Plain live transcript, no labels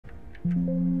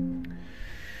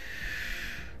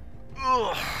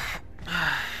Ugh.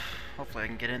 Hopefully I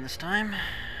can get in this time.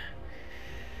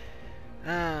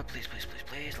 Please, please, please,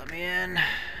 please, let me in.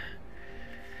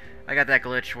 I got that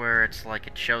glitch where it's like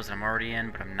it shows that I'm already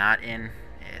in, but I'm not in.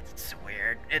 It's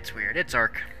weird. It's weird. It's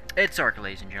ARK. It's ARK,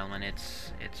 ladies and gentlemen.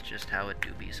 It's just how it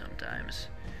do be sometimes.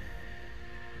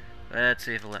 Let's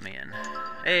see if it'll let me in.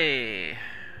 Hey!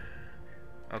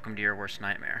 Welcome to your worst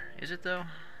nightmare. Is it, though?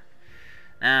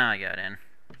 Now I got in.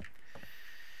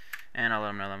 And I'll let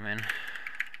them know I'm in.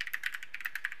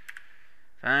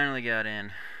 Finally got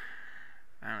in.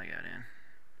 Finally got in.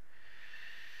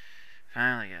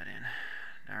 Finally got in.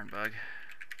 Darn bug.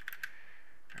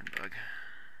 Darn bug.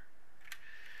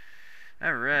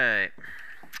 Alright.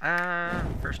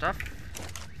 First off,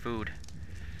 food.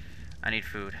 I need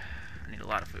food. I need a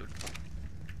lot of food.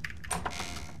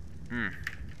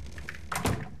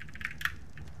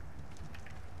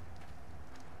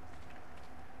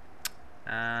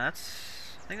 I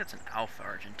think that's an alpha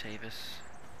Argentavis.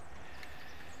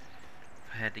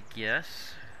 If I had to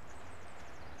guess.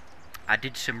 I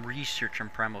did some research on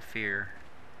Primal Fear.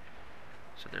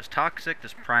 So there's Toxic,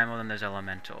 there's Primal, then there's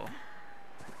Elemental.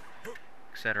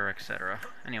 Etc, etc.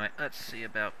 Anyway, let's see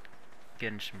about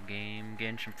getting some game,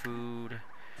 getting some food.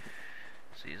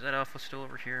 Let's see, is that alpha still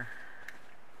over here?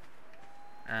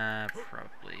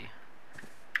 Probably.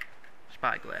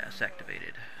 Spyglass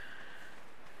activated.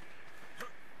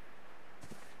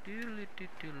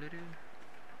 Doodle-doo-doodle-doo.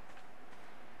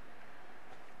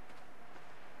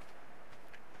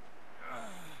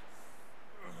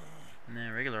 And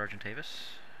then regular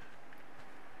Argentavis.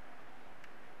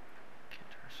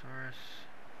 Cantarosaurus.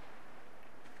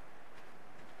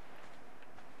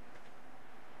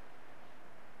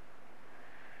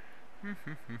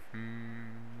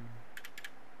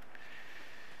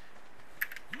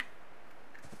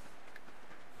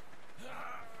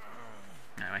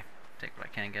 Anyway, take what I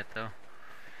can get though.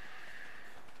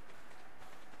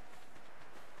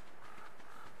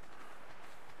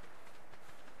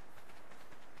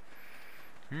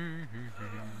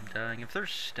 Dying of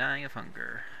thirst, dying of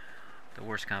hunger. The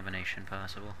worst combination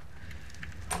possible.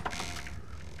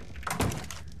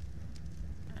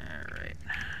 Alright.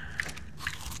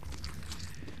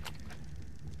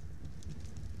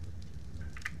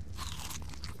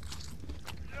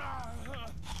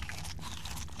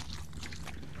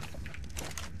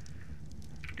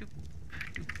 Doop,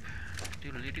 doop,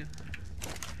 doodly-doo.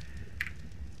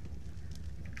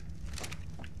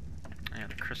 I have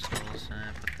the crystals,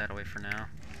 put that away for now.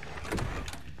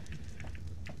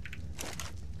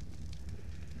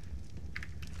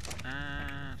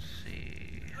 Let's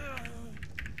see.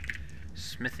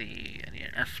 Smithy, I need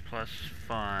an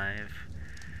S+5.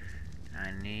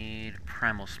 I need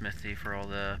Primal Smithy for all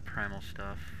the Primal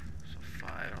stuff. So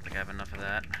 5, I don't think I have enough of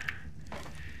that.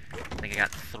 I think I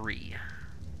got 3.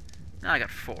 No, I got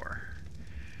 4.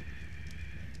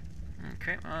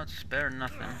 Okay, well, it's better than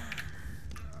nothing.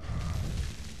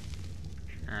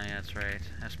 Oh yeah, that's right.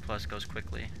 S plus goes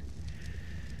quickly.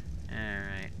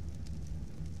 Alright.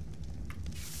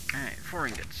 Alright, 4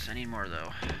 ingots. I need more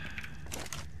though. So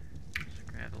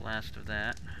grab the last of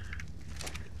that.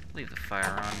 Leave the fire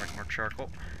on, make more charcoal.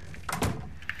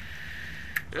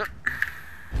 Yep.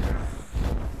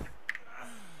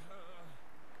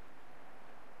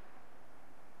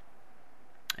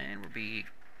 And we'll be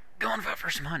going for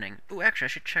some hunting. Ooh, actually I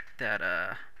should check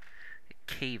that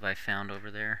cave I found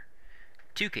over there.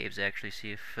 2 caves actually,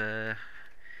 see if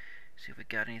we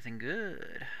got anything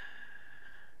good.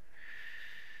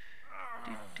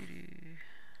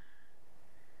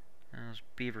 Those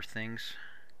beaver things.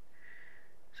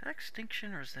 Is that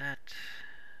extinction or is that?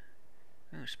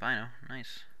 Ooh, Spino,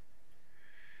 nice.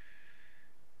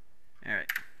 All right.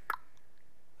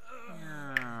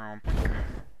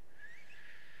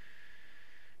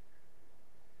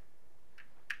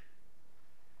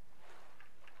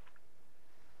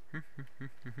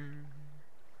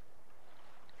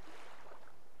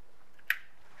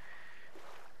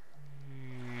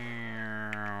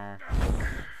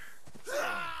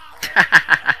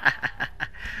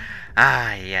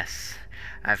 Ah, yes.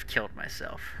 I've killed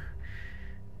myself.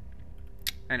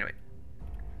 Anyway.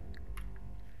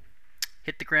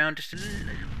 Hit the ground just a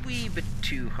wee bit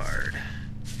too hard.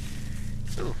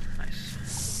 Ooh, nice.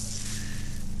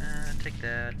 Take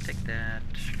that, take that.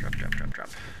 Drop, drop, drop, drop.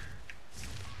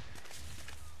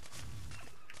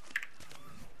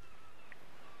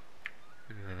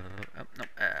 Oh, no.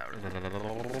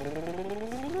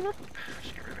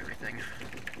 Just get rid of everything.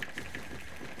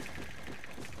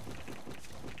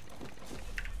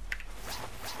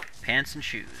 Pants and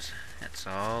shoes. That's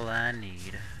all I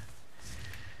need.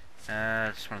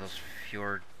 It's one of those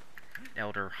fjord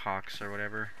elder hawks or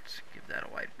whatever. Let's give that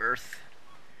a wide berth.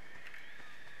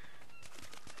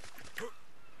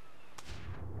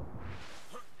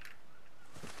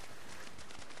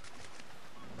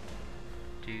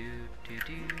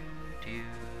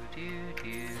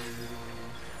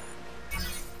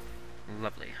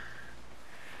 Lovely.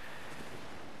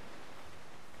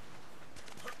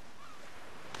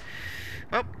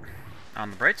 Well,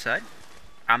 on the bright side,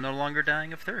 I'm no longer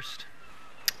dying of thirst.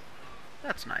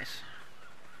 That's nice.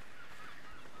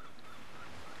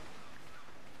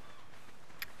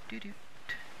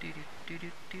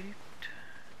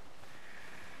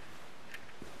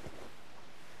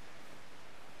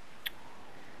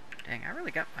 Dang, I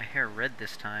really got my hair red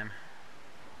this time.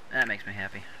 That makes me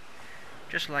happy.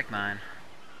 Just like mine.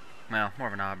 Well, more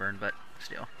of an auburn, but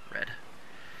still, red.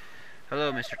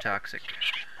 Hello, Mr. Toxic.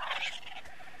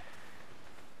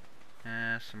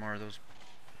 Some more of those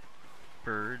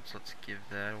birds. Let's give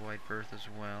that a wide berth as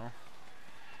well.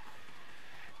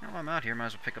 Now while I'm out here, might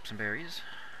as well pick up some berries.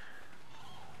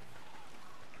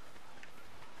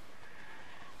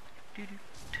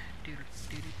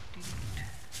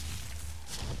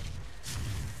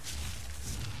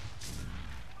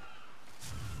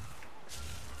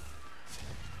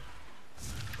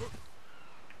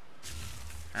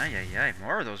 Ay, ay, ay,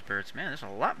 more of those birds. Man, there's a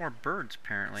lot more birds,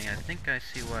 apparently. I think I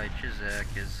see why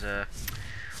Jizak is,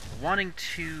 wanting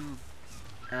to,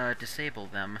 disable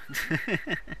them.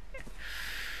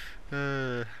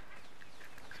 Apparently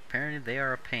they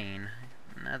are a pain,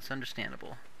 and that's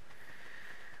understandable.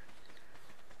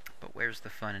 But where's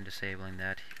the fun in disabling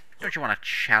that? Don't you want a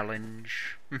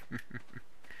challenge?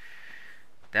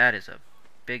 That is a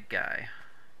big guy.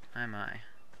 My, my.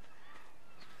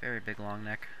 Very big long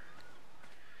neck.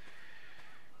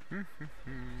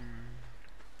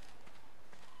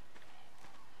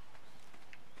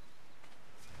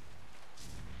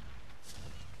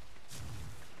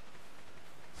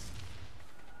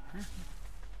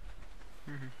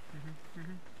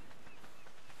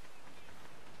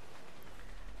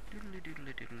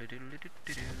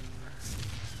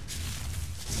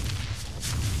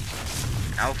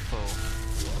 Alpha.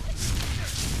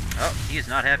 Oh, he's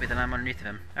not happy that I'm underneath of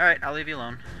him. Alright, I'll leave you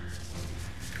alone.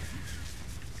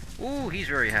 Ooh, he's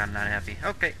very not happy.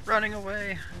 Okay, running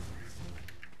away.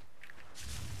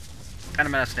 And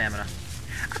I'm out of stamina.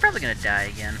 I'm probably gonna die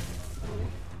again.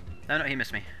 Oh no, he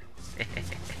missed me.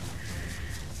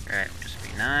 Alright, we'll just be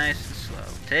nice and slow.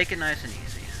 Take it nice and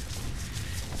easy.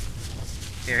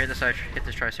 Here, hit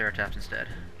this Triceratops instead.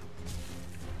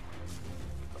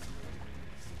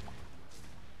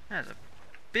 That's a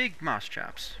big moss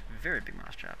chops. Very big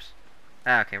moss chops.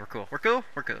 Ah, okay, we're cool. We're cool?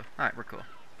 We're cool. Alright, we're cool.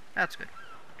 That's good.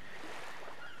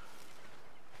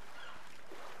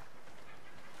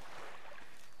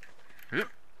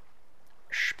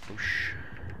 Sploosh.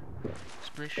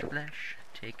 Splish splash.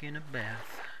 Taking a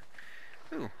bath.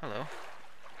 Ooh, hello.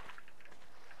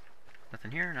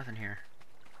 Nothing here, nothing here.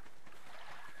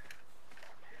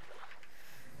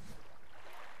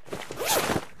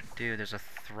 Dude, there's a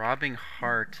throbbing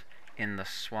heart in the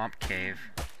swamp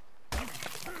cave.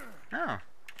 Oh.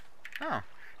 Oh.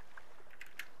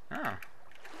 Oh.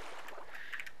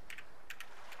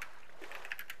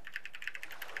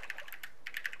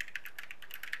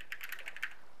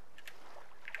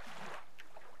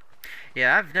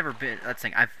 Yeah, I've never been. Let's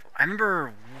think. I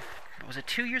remember. Was it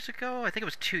 2 years ago? I think it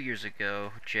was 2 years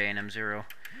ago. MrJ and Mzero.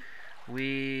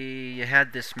 We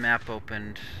had this map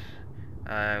opened.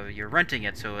 You're renting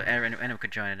it, so anyone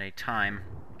could join at any time.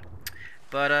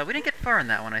 But we didn't get far in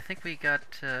that one. I think we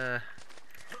got. I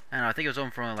don't know. I think it was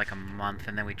open for only like a month,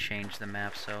 and then we changed the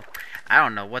map. So I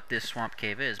don't know what this swamp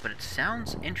cave is, but it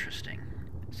sounds interesting.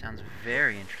 It sounds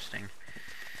very interesting.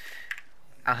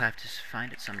 I'll have to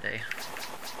find it someday.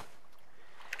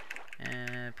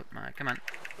 And put my, come on,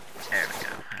 there we go,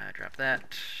 drop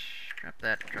that, drop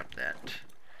that, drop that.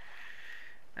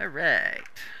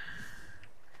 Alright,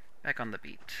 back on the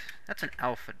beat. That's an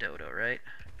alpha dodo, right?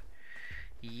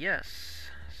 Yes,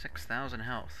 6,000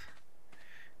 health.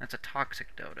 That's a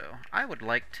toxic dodo. I would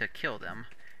like to kill them,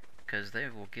 because they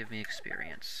will give me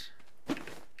experience.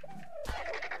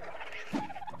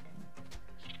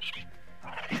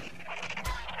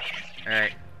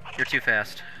 Alright, you're too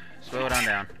fast. Slow it on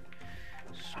down.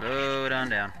 Slow it on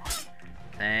down.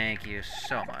 Thank you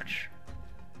so much.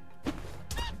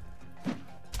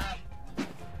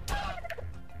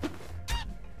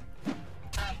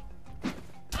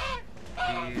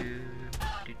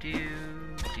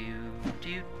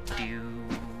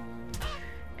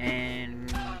 And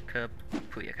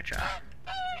kapuyakacha.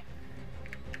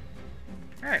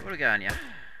 Alright, what do we got on ya?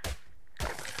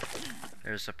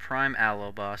 There's a prime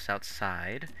aloe boss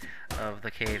outside of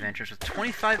the cave entrance with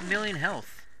 25 million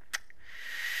health.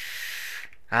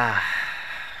 Ah,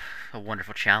 a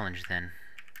wonderful challenge then.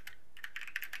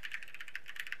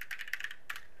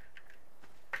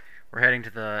 We're heading to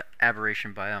the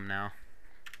aberration biome now.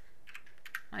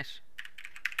 Nice.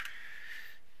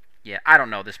 Yeah, I don't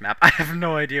know this map. I have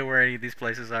no idea where any of these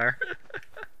places are.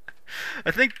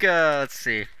 I think, let's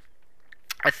see.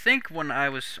 I think when I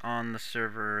was on the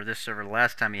server, this server,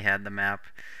 last time you had the map,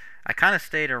 I kind of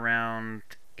stayed around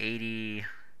 80,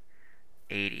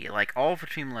 like all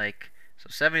between like, so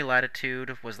 70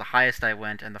 latitude was the highest I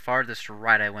went, and the farthest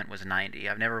right I went was 90.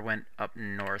 I've never went up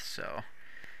north, so,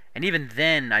 and even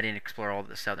then I didn't explore all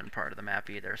the southern part of the map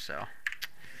either, so,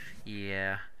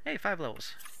 yeah. Hey, 5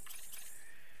 levels.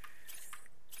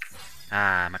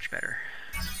 Ah, much better.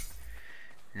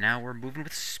 Now we're moving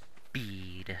with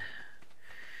speed.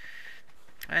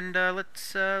 And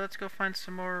let's go find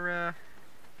some more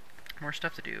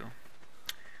stuff to do.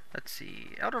 Let's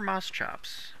see. Elder Moss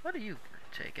Chops. What do you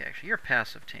take, actually? You're a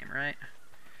passive team, right?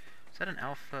 Is that an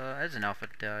alpha? That is an alpha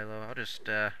Dilo. I'll just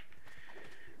go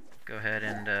ahead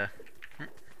and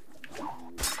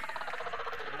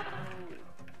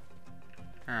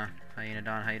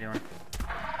Hyena, how you doing?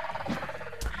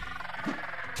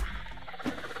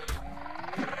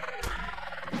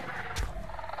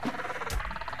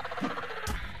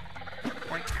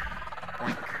 Boink,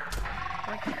 boink,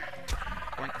 boink,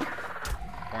 boink,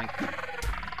 boink,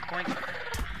 boink.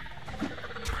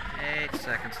 8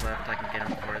 seconds left. I can get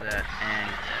him before that. And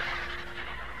he's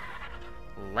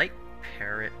dead. Light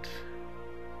Parrot.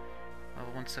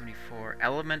 Level 174.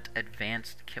 Element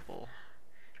Advanced Kibble.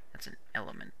 That's an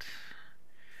element.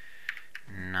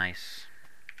 Nice.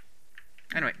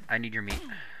 Anyway, I need your meat.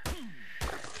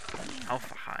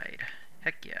 Alpha hide.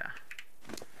 Heck yeah.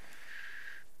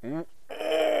 Ooh.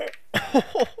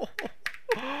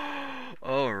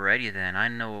 Alrighty then.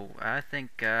 I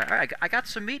think alright, I got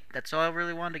some meat. That's all I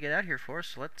really wanted to get out here for.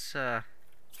 So let's go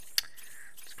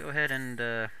ahead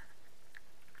and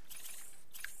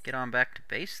get on back to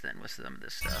base then with some of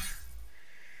this stuff.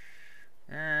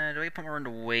 Do I put more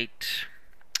into weight?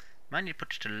 Might need to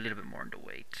put just a little bit more into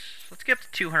weight. Let's get up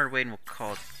to 200 weight and we'll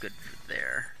call it good for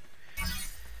there.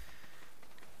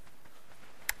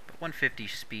 But 150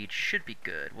 speed should be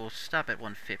good. We'll stop at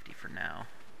 150 for now.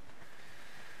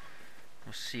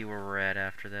 We'll see where we're at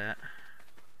after that.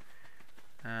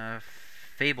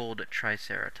 Fabled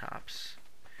Triceratops.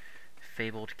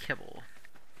 Fabled Kibble.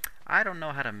 I don't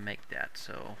know how to make that,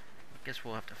 so I guess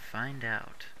we'll have to find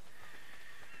out.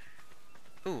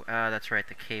 Ooh, that's right,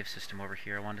 the cave system over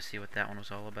here. I wanted to see what that one was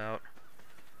all about.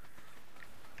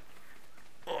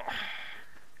 Ugh.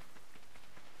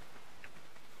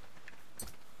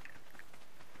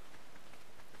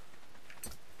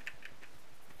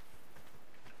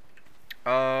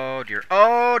 Oh dear,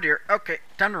 oh dear. Okay,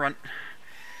 time to run.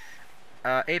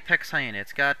 Apex Hyena.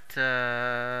 It's got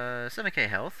 7k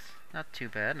health. Not too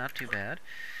bad, not too bad.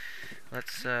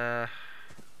 Let's, okay,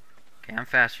 I'm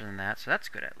faster than that, so that's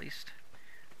good at least.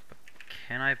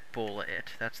 Can I bullet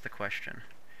it? That's the question.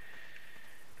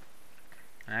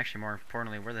 And actually, more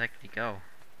importantly, where the heck did he go?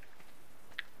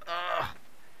 Ugh!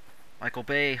 Michael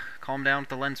Bay, calm down with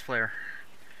the lens flare.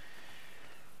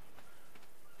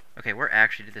 Okay, where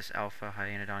actually did this Alpha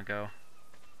Hyenodon go?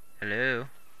 Hello?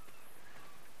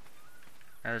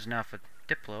 That was an Alpha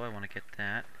Diplo, I want to get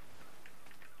that.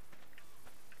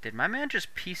 Did my man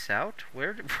just peace out?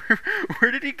 Where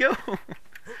did he go?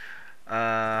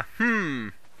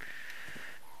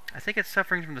 I think it's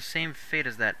suffering from the same fate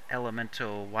as that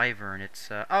elemental wyvern. It's,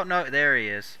 oh no, there he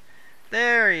is.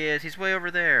 There he is. He's way over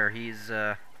there. He's,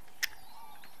 I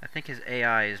think his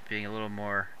AI is being a little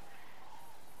more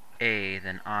A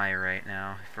than I right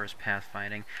now for his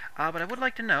pathfinding. But I would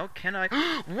like to know, can I...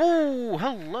 Whoa!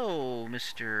 Hello,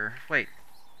 Mr... Wait.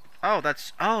 Oh,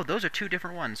 that's... Oh, those are two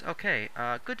different ones. Okay,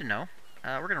 good to know.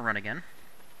 We're gonna run again.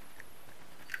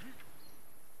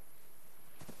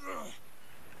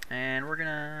 And we're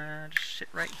gonna just sit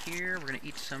right here. We're gonna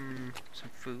eat some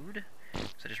food. So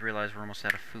I just realized we're almost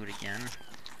out of food again.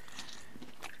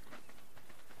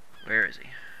 Where is he?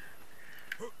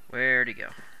 Where'd he go?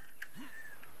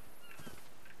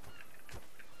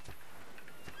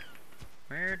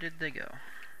 Where did they go?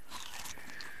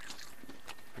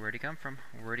 Where'd he come from?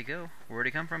 Where'd he go? Where'd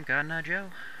he come from? God not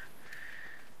Joe.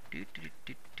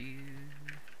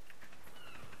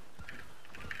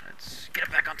 Let's get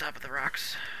back on top of the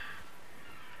rocks.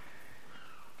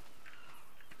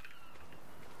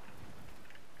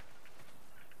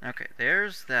 Okay,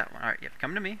 there's that one. Alright, yep,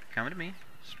 come to me. Come to me.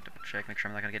 Just double check, make sure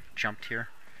I'm not gonna get jumped here.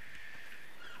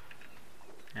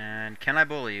 And can I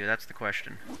bully you? That's the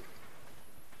question.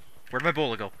 Where'd my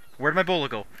bola go? Where'd my bola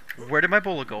go? Where did my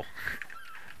bola go?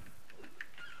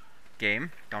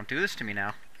 Game, don't do this to me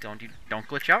now. Don't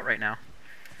glitch out right now.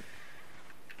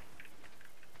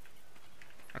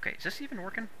 Okay, is this even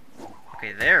working?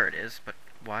 Okay, there it is, but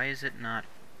why is it not?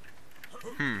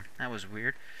 That was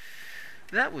weird.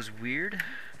 That was weird.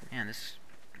 Man, this is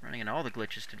running into all the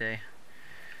glitches today.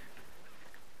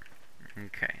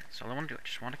 Okay, so all I want to do, I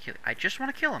just want to kill him. I just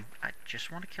want to kill him. I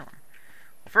just want to kill him.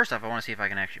 Well, first off, I want to see if I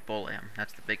can actually bully him.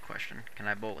 That's the big question. Can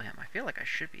I bully him? I feel like I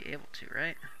should be able to,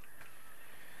 right?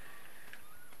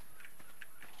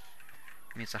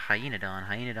 I mean, it's a Hyenodon.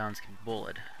 Hyenodons can be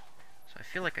bullied. So I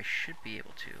feel like I should be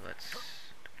able to. Let's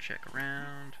check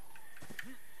around.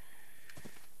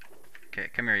 Okay,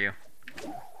 come here, you.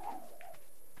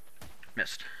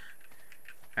 Missed.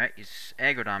 Alright, he's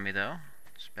aggroed on me, though.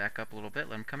 Let's back up a little bit.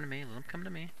 Let him come to me. Let him come to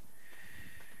me.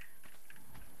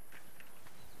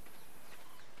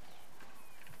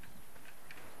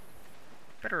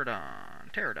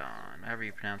 Pterodon, however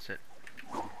you pronounce it.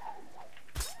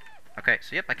 Okay,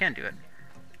 so yep, I can do it.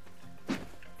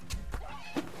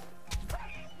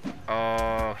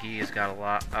 Oh, he has got a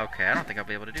lot. Okay, I don't think I'll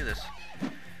be able to do this.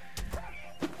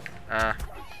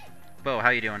 Bo, how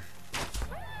you doing?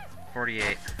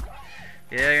 48.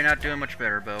 Yeah, you're not doing much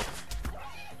better, Bo.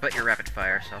 But you're rapid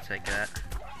fire, so I'll take that.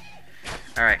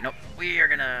 Alright, nope. We are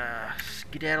gonna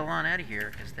skedaddle on out of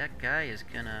here, because that guy is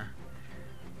gonna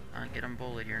get him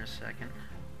bullied here in a second.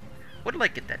 Would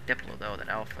like get that Diplo, though, that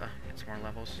Alpha. Get some more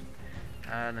levels.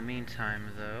 In the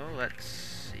meantime, though, let's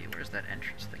see. Where's that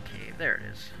entrance to the cave? There it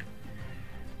is.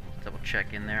 Double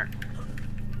check in there.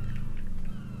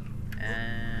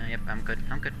 Yep, I'm good.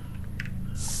 I'm good.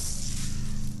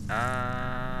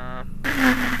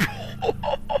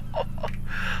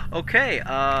 Okay,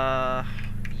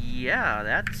 yeah,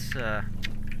 that's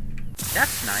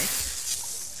nice.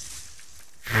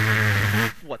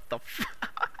 What the f-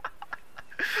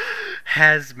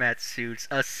 Hazmat suits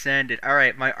ascended.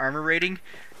 Alright, my armor rating,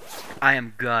 I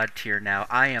am god tier now.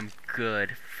 I am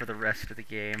good for the rest of the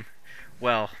game.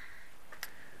 Well,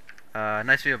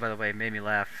 nice video, by the way, made me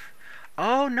laugh.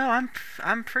 Oh no,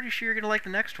 I'm pretty sure you're gonna like the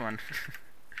next one.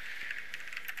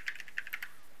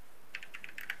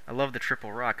 I love the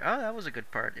triple rock. Oh, that was a good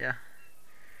part, yeah.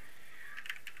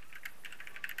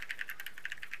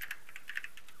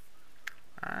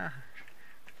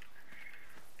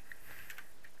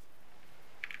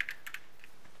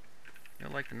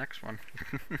 You'll like the next one.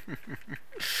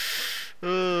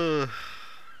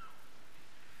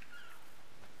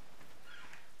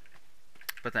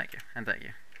 But thank you, and thank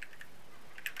you.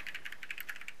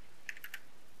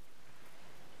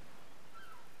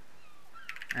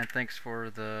 And thanks for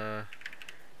the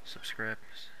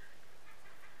subscribes.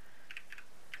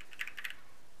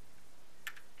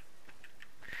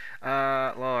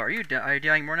 Well, are you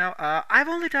dying more now? I've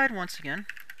only died once again.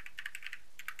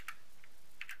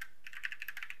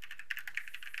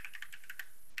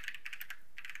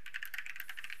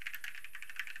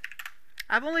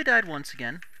 I've only died once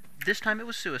again. This time it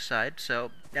was suicide,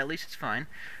 so at least it's fine.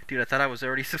 Dude, I thought I was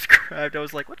already subscribed. I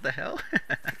was like, what the hell?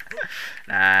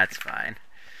 Nah, it's fine.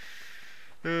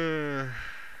 Alright,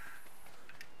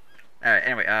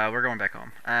 anyway, we're going back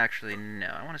home. Actually, no.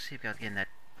 I want to see if I can get that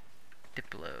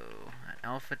Diplo. An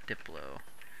Alpha Diplo.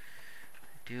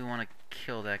 I do want to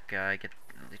kill that guy, get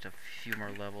at least a few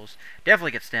more levels.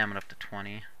 Definitely get stamina up to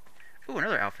 20. Ooh,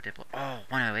 another Alpha Diplo. Oh,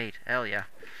 108. Hell yeah.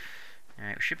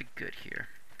 Alright, we should be good here.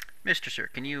 Mr. Sir,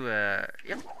 can you,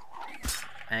 yep.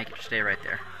 Thank you. Stay right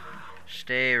there.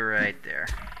 Stay right there.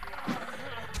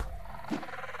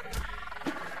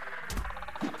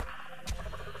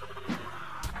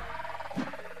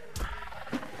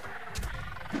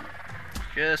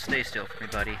 Just stay still for me,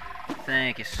 buddy.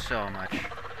 Thank you so much.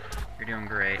 You're doing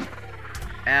great.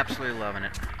 Absolutely loving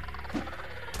it.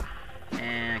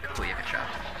 And Kakuya, good job.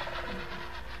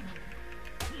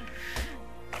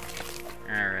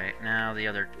 Alright, now the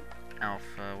other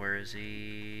Alpha, where is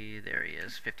he? There he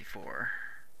is, 54.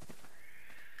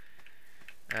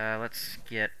 Let's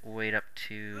get weight up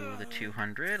to the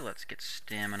 200. Let's get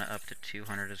stamina up to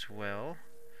 200 as well.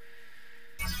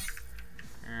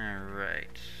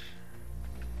 Alright.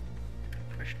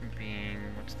 Question being,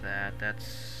 what's that?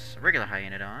 That's a regular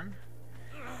Hyenodon.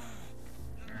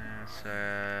 That's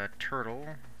a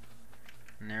turtle.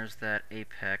 And there's that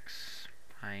Apex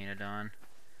Hyenodon.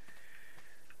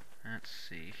 Let's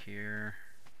see here.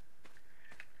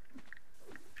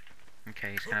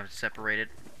 Okay, he's kind of separated.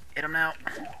 Hit him now.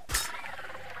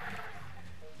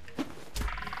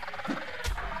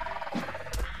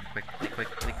 Quickly,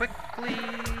 quickly, quickly.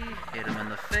 Hit him in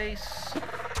the face.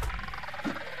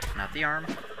 Not the arm.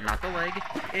 Not the leg.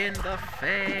 In the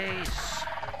face.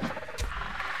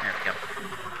 There we go.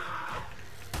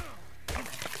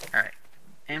 Alright.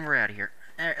 And we're out of here.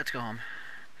 Alright, let's go home.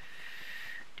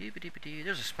 Doobie-doobie-doo.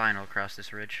 There's a spinal across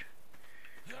this ridge.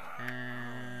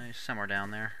 Somewhere down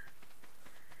there.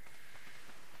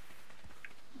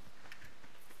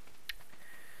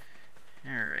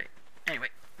 Alright. Anyway,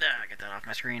 get that off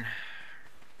my screen.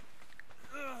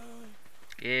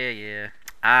 Yeah.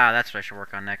 Ah, that's what I should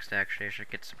work on next, actually. I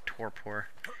should get some torpor.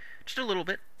 Just a little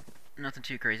bit. Nothing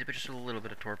too crazy, but just a little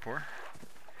bit of torpor.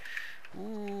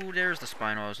 Ooh, there's the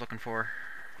spinal I was looking for.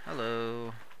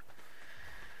 Hello.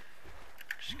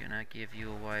 Just gonna give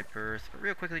you a wide berth. But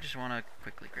real quickly, just wanna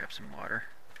quickly grab some water.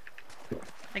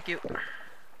 Thank you.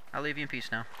 I'll leave you in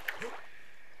peace now.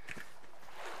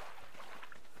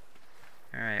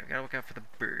 Alright, we gotta look out for the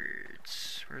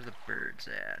birds. Where's the birds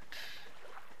at?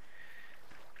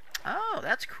 Oh,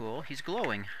 that's cool. He's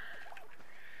glowing.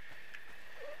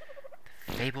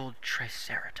 The fabled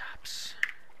Triceratops.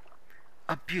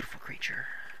 A beautiful creature.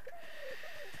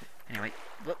 Anyway,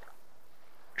 look.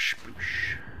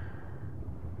 Spoosh.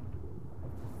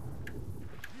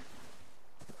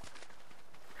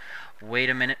 Wait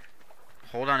a minute.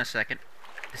 Hold on a second.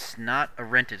 This is not a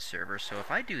rented server, so if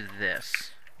I do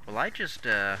this, will I just,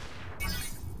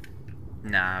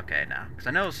 Nah, okay, nah. Because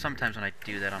I know sometimes when I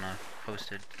do that on a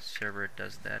hosted server, it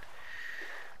does that.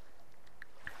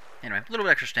 Anyway, a little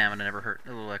bit extra stamina never hurt. A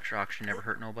little extra oxygen never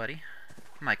hurt nobody.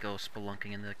 Might go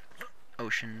spelunking in the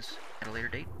oceans at a later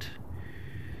date.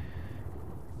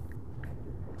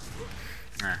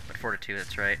 But fortitude,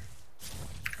 that's right.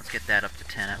 Let's get that up to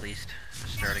 10 at least,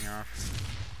 starting off.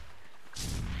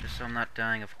 Just so I'm not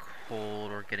dying of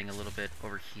cold or getting a little bit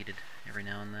overheated every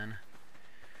now and then.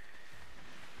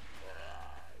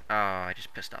 Oh, I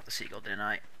just pissed off the seagull, didn't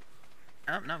I?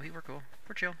 Oh, no, we're cool.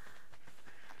 We're chill.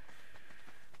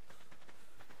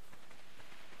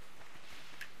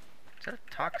 Is that a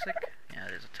toxic? Yeah,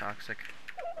 it is a toxic.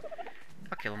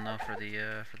 I'll kill him though for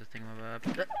the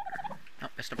thingamabob. Oh,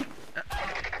 missed him.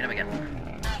 Hit him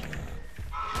again.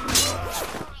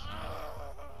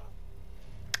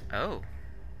 Oh.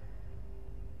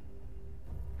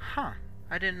 Huh.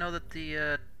 I didn't know that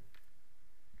the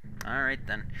Alright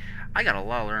then. I got a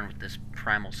lot to learn with this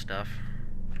primal stuff.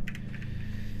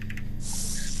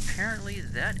 Apparently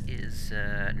that is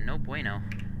no bueno.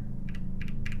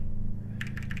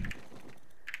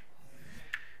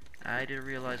 I didn't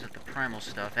realize that the primal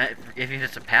stuff, if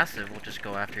it's a passive, will just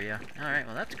go after you. Alright,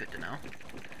 well that's good to know.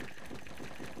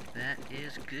 That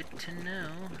is good to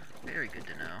know. Very good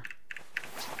to know.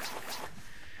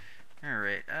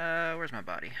 Alright, where's my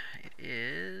body? It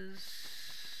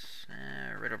is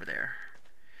right over there.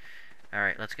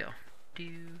 Alright, let's go.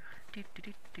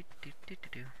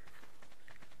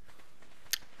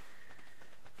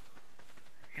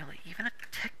 Really, even a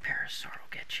tech parasaur will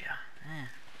get you.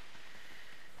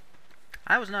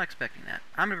 I was not expecting that.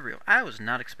 I'm gonna be real. I was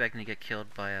not expecting to get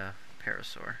killed by a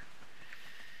parasaur.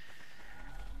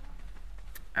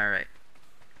 Alright.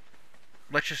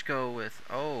 Let's just go with...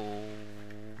 Oh,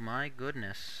 my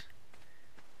goodness.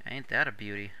 Ain't that a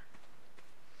beauty.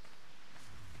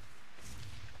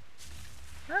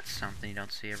 That's something you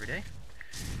don't see every day.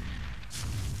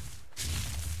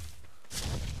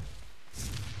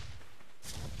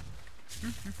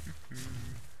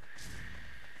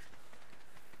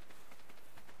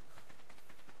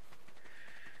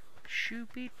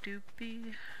 Shooby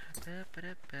doopy.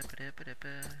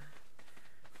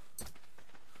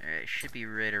 Alright, should be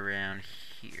right around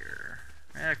here.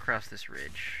 Right across this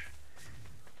ridge.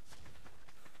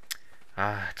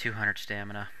 200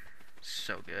 stamina.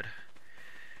 So good.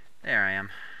 There I am.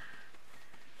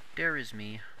 There is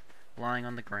me, lying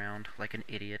on the ground like an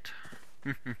idiot.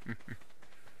 Okay,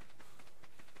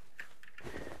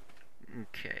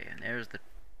 and there's the...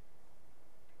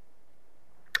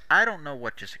 I don't know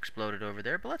what just exploded over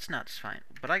there, but let's not find...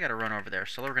 But I gotta run over there,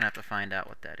 so we're gonna have to find out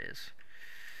what that is.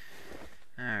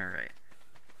 Alright.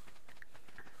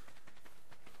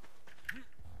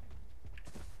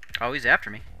 Oh, he's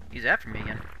after me. He's after me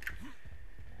again.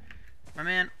 My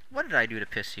man, what did I do to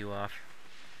piss you off?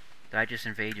 Did I just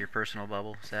invade your personal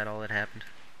bubble? Is that all that happened?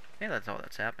 Yeah, that's all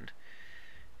that's happened.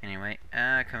 Anyway,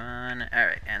 come on.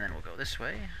 Alright, and then we'll go this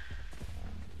way.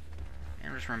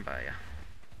 And we'll just run by you.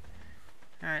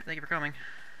 Alright, thank you for coming.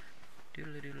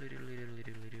 Doodly doodly doodly doodly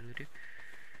doodly doodly doo.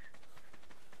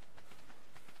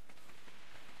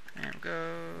 And we'll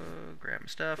go grab my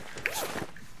stuff.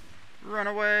 Run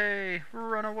away!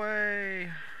 Run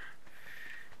away!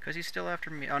 Because he's still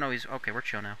after me. Oh no, he's... Okay, we're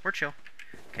chill now. We're chill.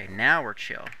 Okay, now we're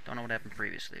chill. Don't know what happened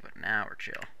previously, but now we're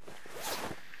chill.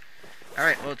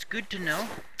 Alright, well, it's good to know.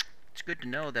 It's good to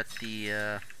know that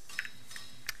the,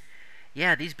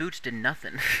 yeah, these boots did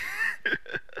nothing.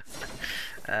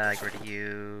 Get rid of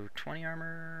you. 20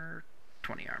 armor.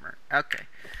 20 armor. Okay.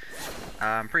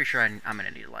 I'm pretty sure I'm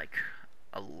gonna need, like,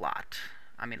 a lot.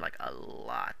 I mean, like, a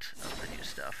lot of the new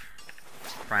stuff.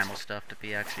 Primal stuff to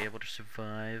be actually able to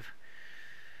survive.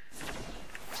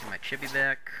 Get my chibi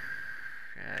back.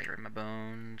 Get rid of my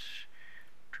bones.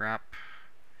 Drop.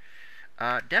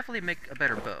 Definitely make a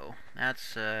better bow.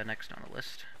 That's next on the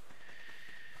list.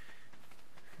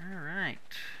 Alright.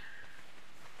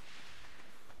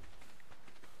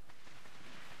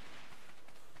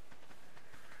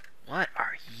 What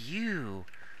are you?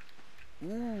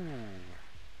 Ooh.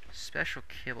 Special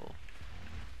kibble.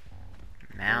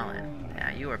 Malin.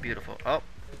 Yeah, you are beautiful. Oh.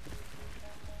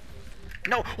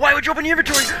 No! Why would you open your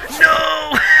inventory?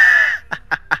 No!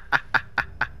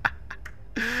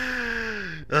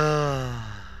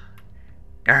 Oh.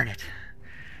 Darn it.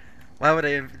 Why would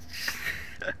I...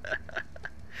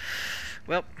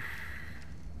 Well,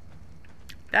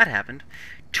 that happened.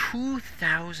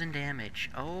 2,000 damage.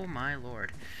 Oh my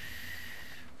lord.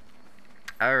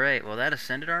 Alright, well that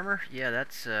ascended armor, yeah,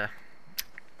 that's, that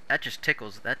just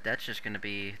tickles. That's just gonna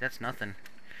be, that's nothing.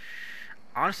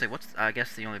 Honestly, I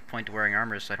guess the only point to wearing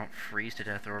armor is so I don't freeze to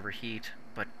death or overheat,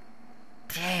 but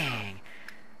dang.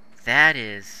 That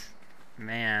is,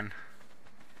 man,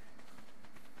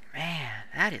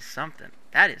 that is something.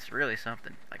 That is really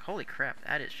something. Like, holy crap,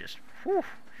 that is just, whew,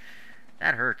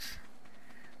 that hurts.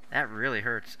 That really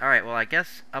hurts. Alright, well, I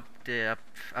guess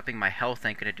upping my health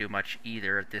ain't gonna do much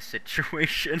either at this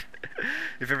situation.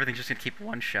 If everything's just gonna keep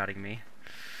one-shotting me.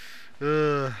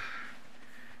 Ugh.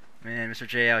 Man,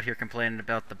 MrJ out here complaining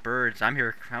about the birds. I'm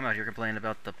out here complaining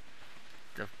about the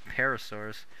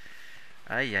parasaurs.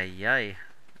 Ay, ay, ay.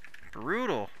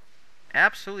 Brutal.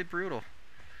 Absolutely brutal.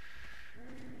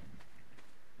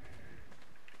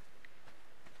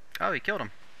 Oh, he killed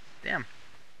him. Damn.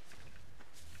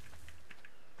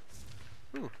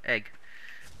 Ooh, egg.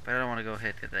 But I don't want to go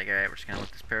hit the egg. Alright, we're just going to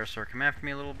let this parasaur come after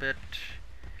me a little bit.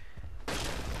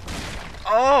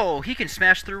 Oh, he can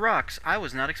smash through rocks. I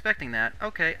was not expecting that.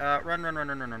 Okay, run.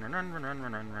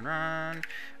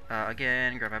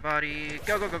 Again, grab my body.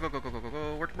 Go.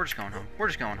 We're just going home. We're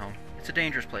just going home. It's a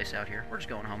dangerous place out here. We're just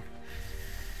going home.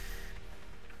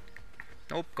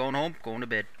 Nope, going home, going to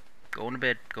bed. Going to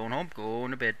bed, going home,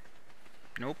 going to bed.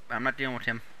 Nope, I'm not dealing with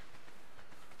him.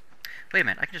 Wait a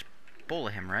minute, I can just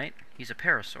bola him, right? He's a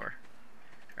parasaur.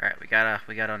 Alright, we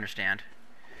gotta understand.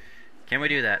 Can we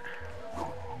do that?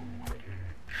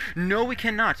 No, we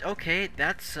cannot. Okay,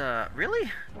 that's,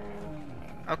 really?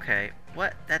 Okay,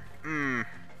 what? That,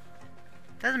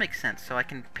 doesn't make sense. So I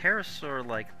can parasaur,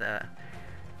 like, the,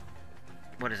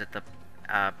 what is it, the,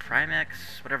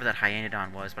 Primax, whatever that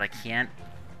Hyanodon was, but I can't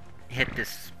hit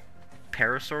this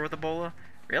parasaur with a bola?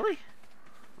 Really?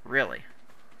 Really?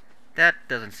 That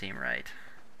doesn't seem right.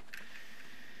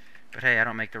 But hey, I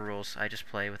don't make the rules. I just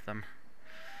play with them.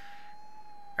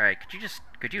 Alright,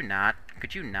 could you not,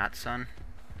 son?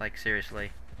 Like,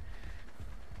 seriously.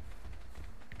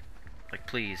 Like,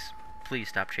 please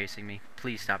stop chasing me.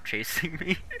 Please stop chasing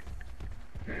me.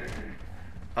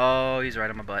 Oh, he's right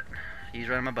on my butt. He's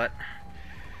right on my butt.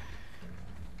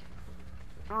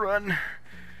 Run.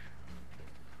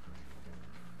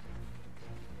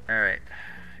 Alright.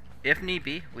 If need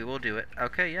be, we will do it.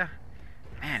 Okay, yeah.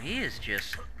 Man, he is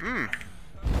just...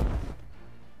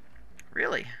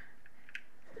 Really?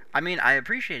 I mean, I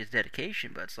appreciate his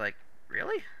dedication, but it's like,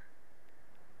 really?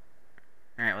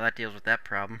 Alright, well that deals with that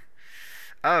problem.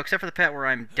 Oh, except for the part where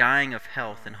I'm dying of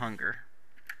health and hunger.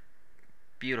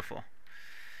 Beautiful.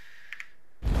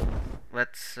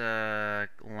 Let's,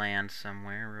 land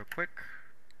somewhere real quick.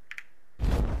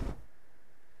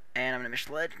 And I'm gonna miss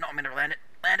the ledge. No, I'm gonna land it.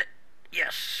 Land it!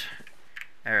 Yes!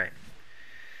 Alright.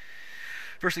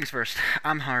 First things first,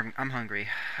 I'm hungry.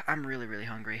 I'm really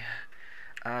hungry.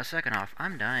 Second off,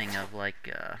 I'm dying of,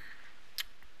 like,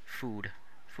 food.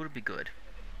 Food would be good.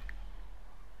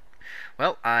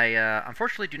 Well, I,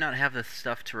 unfortunately do not have the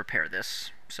stuff to repair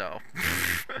this, so...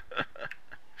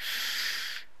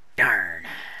 Darn.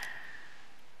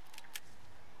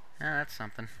 That's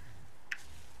something.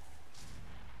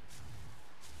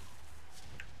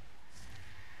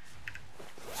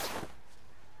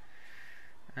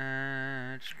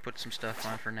 Just put some stuff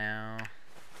on for now.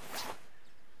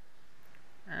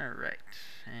 Alright,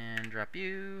 and drop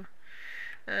you.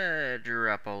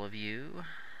 Drop all of you.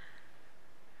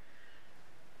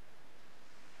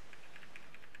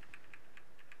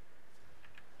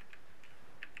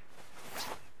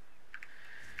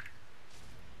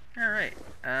 Alright,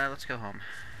 let's go home.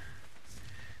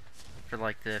 for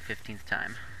like the 15th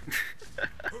time.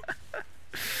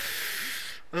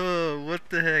 Oh, what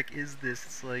the heck is this?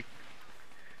 It's like,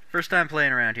 first time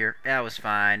playing around here. That was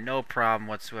fine, no problem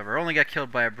whatsoever. Only got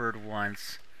killed by a bird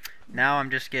once. Now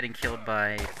I'm just getting killed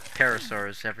by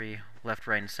parasaurs every left,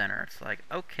 right, and center. It's like,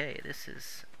 okay, this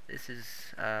is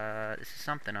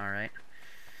something, all right.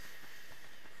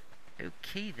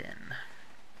 Okay then.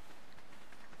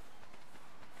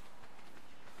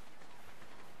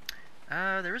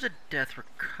 There was a death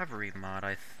recovery mod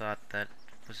I thought that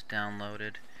was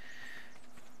downloaded.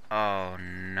 Oh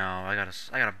no, I got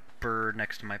a bird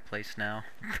next to my place now.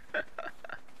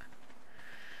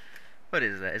 What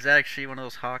is that? Is that actually one of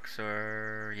those hawks,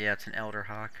 or yeah, it's an elder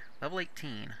hawk. Level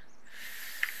 18.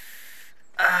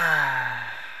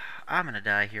 I'm gonna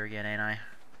die here again, ain't I?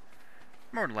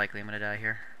 More than likely I'm gonna die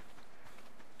here.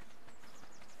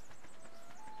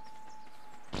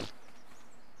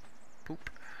 Poop.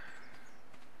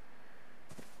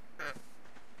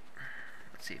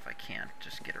 Let's see if I can't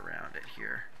just get around it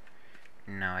here.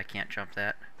 No, I can't jump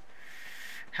that.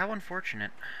 How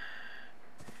unfortunate.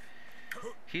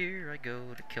 Here I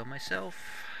go to kill myself.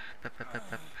 Bup, bup, bup,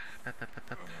 bup, bup, bup, bup,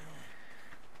 bup.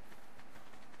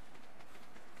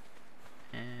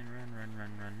 And run, run,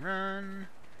 run, run, run.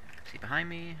 See behind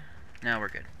me? No, we're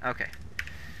good. Okay.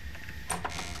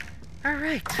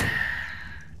 Alright.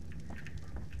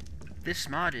 This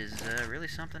mod is really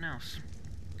something else.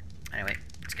 Anyway,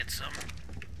 let's get some...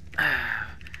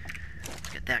 let's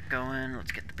get that going.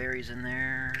 Let's get the berries in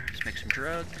there. Let's make some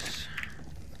drugs.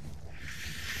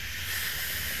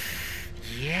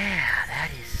 Yeah,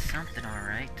 that is something,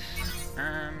 alright.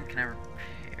 Can I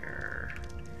repair?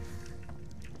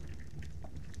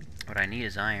 What I need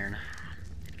is iron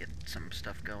to get some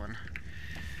stuff going.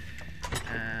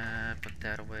 Put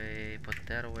that away, put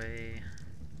that away.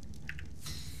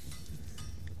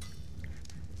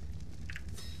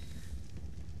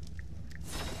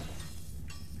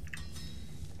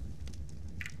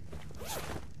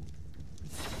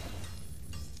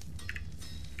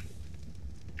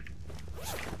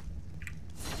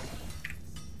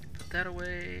 That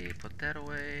away, put that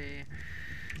away.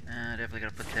 Definitely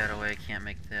gotta put that away, can't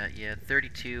make that. Yeah,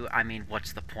 32, I mean,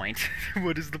 what's the point?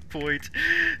 What is the point?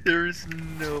 There is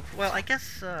no... Well, I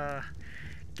guess,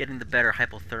 getting the better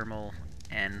hypothermal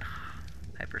and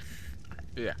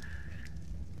yeah,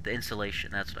 the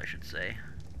insulation, that's what I should say,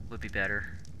 would be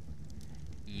better.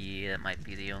 Yeah, that might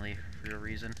be the only real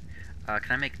reason.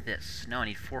 Can I make this? No, I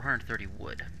need 430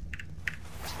 wood.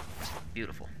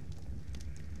 Beautiful.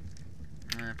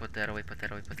 Put that away, put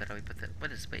that away, put that away, put that...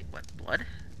 What is... Wait, what? Blood?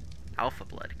 Alpha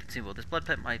blood. Consumable. This blood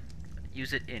pet might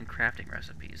use it in crafting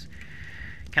recipes.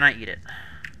 Can I eat it?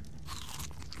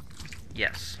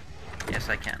 Yes. Yes,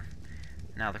 I can.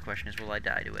 Now the question is, will I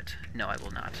die to it? No, I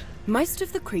will not. Most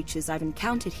of the creatures I've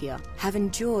encountered here have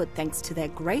endured thanks to their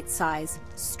great size,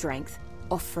 strength,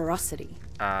 or ferocity.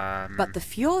 But the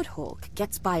fjord hawk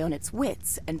gets by on its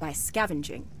wits and by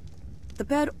scavenging. The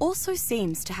bird also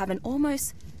seems to have an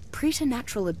almost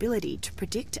preternatural ability to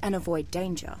predict and avoid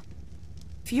danger.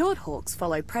 Fjord hawks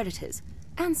follow predators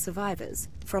and survivors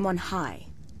from on high,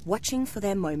 watching for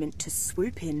their moment to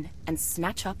swoop in and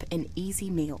snatch up an easy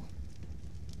meal.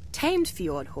 Tamed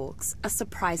fjord hawks are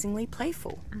surprisingly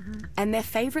playful, and their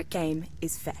favorite game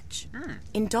is fetch.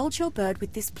 Indulge your bird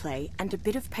with this play and a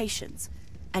bit of patience,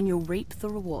 and you'll reap the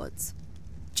rewards.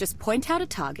 Just point out a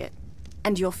target,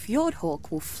 and your fjord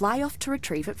hawk will fly off to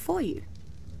retrieve it for you.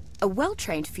 A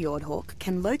well-trained fjord hawk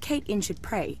can locate injured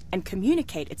prey and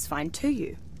communicate its find to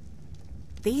you.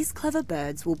 These clever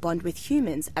birds will bond with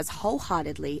humans as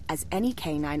wholeheartedly as any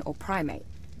canine or primate,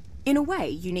 in a way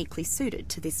uniquely suited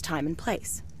to this time and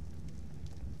place.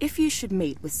 If you should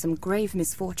meet with some grave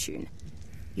misfortune,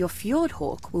 your fjord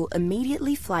hawk will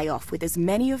immediately fly off with as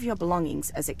many of your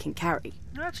belongings as it can carry.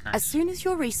 That's nice. As soon as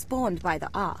you're respawned by the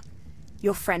ARK,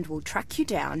 your friend will track you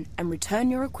down and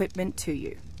return your equipment to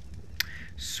you.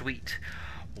 Sweet.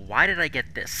 Why did I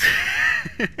get this?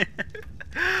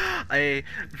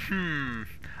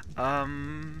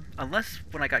 Unless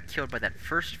when I got killed by that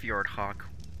first fjord hawk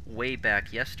way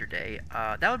back yesterday,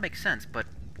 that would make sense, but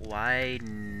why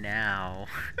now?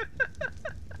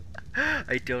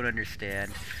 I don't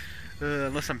understand.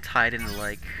 Unless I'm tied into,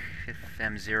 like, if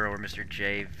Mzero or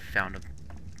MrJ found a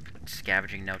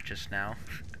scavenging note just now.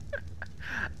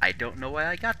 I don't know why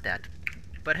I got that.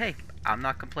 But hey, I'm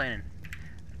not complaining.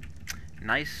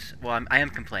 Nice. Well, I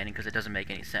am complaining because it doesn't make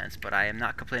any sense, but I am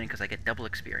not complaining because I get double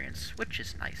experience, which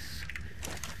is nice.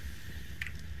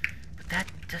 But that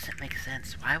doesn't make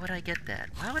sense. Why would I get that?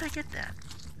 Why would I get that?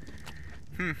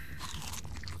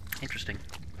 Interesting.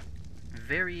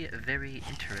 Very, very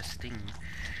interesting.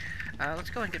 Let's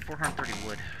go and get 430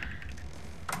 wood.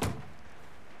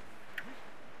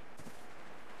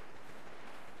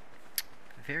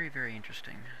 Very, very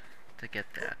interesting to get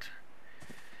that.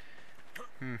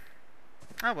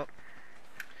 Oh well.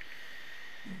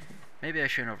 Maybe I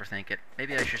shouldn't overthink it.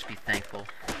 Maybe I should just be thankful.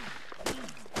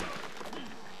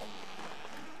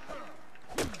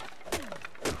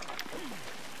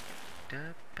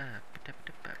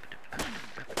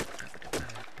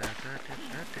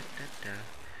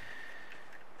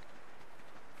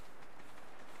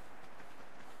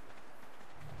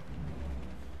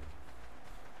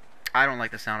 I don't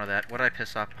like the sound of that. What did I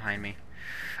piss off behind me?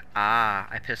 Ah,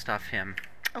 I pissed off him.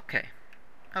 Okay.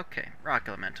 Okay, rock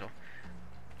elemental.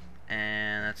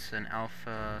 And that's an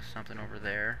alpha something over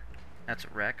there. That's a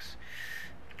Rex.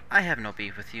 I have no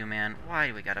beef with you, man. Why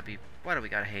do we gotta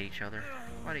hate each other?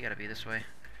 Why do you gotta be this way?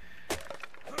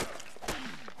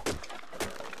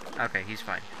 Okay, he's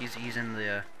fine. He's in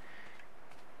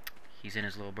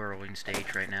his little burrowing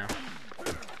stage right now.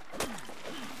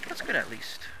 That's good at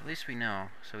least. At least we know.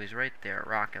 So he's right there,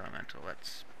 rock elemental.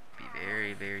 Let's be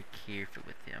very, very careful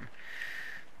with him.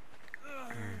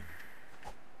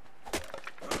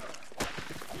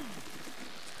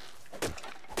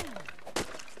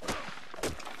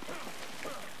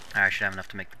 I should have enough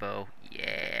to make the bow.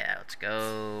 Yeah, let's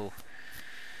go.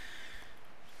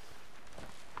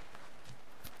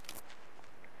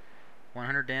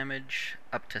 $100 damage,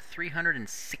 up to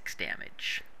 306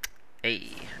 damage.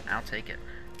 Hey, I'll take it.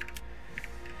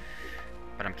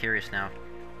 But I'm curious now.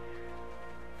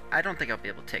 I don't think I'll be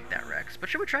able to take that Rex. But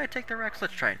should we try to take the Rex?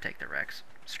 Let's try and take the Rex.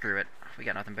 Screw it. We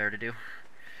got nothing better to do.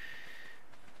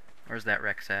 Where's that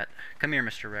Rex at? Come here,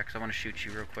 Mr. Rex. I want to shoot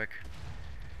you real quick.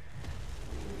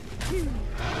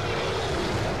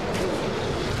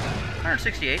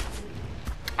 168.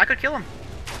 I could kill him.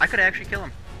 I could actually kill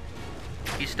him.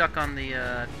 He's stuck on the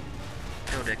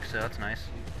Codic, so that's nice.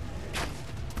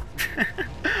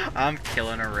 I'm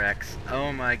killing a Rex.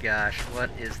 Oh my gosh, what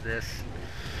is this?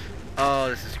 Oh,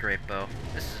 this is a great bow.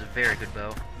 This is a very good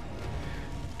bow.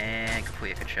 And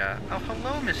complete a good shot. Oh,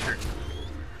 hello, mister.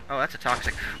 Oh, that's a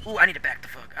toxic. Ooh, I need to back the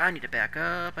fuck. I need to back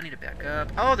up. I need to back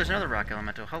up. Oh, there's another rock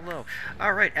elemental. Hello.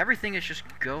 Alright, everything is just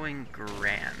going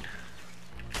grand.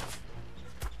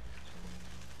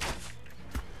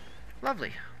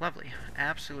 Lovely. Lovely.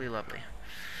 Absolutely lovely.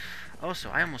 Oh,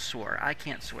 so I almost swore. I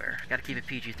can't swear. Gotta keep it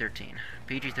PG-13.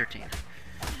 PG-13.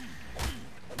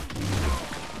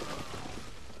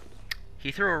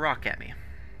 He threw a rock at me.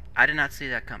 I did not see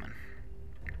that coming.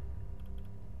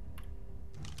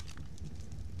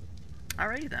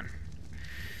 Alrighty then.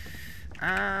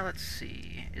 Let's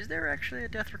see. Is there actually a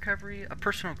death recovery? A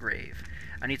personal grave.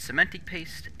 I need cementing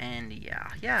paste, and yeah,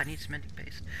 I need cementing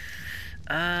paste.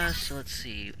 So let's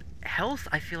see. Health,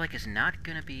 I feel like, is not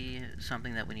going to be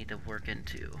something that we need to work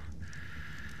into.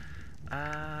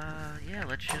 Yeah,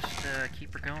 let's just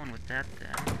keep her going with that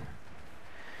then.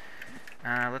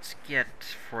 Let's get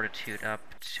fortitude up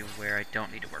to where I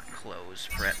don't need to wear clothes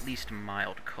for at least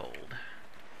mild cold.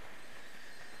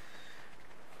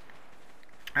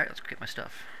 Alright, let's get my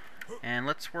stuff. And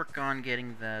let's work on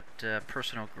getting that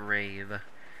personal grave.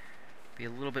 Be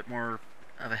a little bit more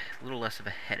of a little less of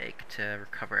a headache to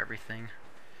recover everything.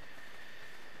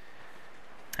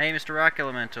 Hey, Mr. Rock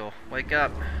Elemental, wake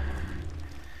up.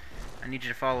 I need you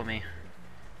to follow me.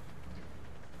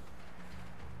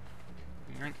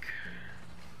 Yoink.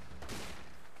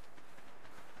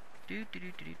 Do do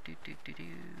do do do do do do.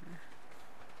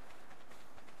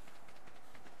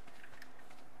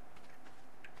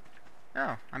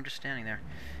 Oh, I'm just standing there.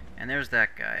 And there's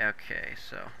that guy. Okay,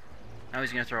 so now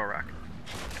he's gonna throw a rock.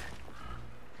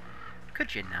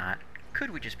 Could you not?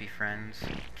 Could we just be friends?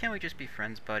 Can't we just be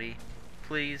friends, buddy?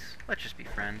 Please, let's just be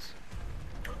friends.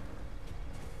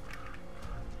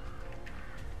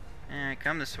 Eh,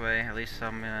 come this way. At least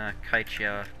I'm gonna kite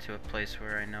you to a place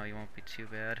where I know you won't be too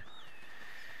bad.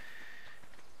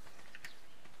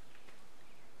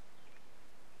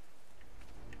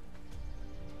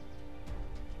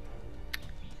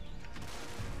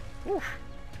 Oof.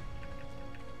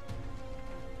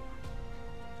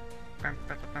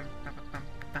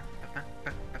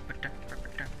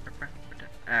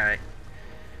 Alright.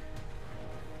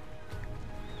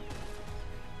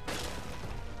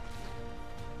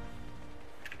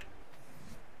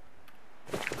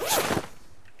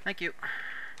 Thank you.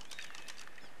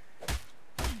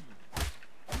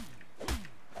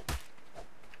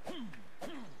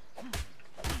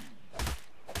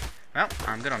 Well,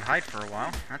 I'm good on hide for a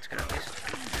while. That's good at least.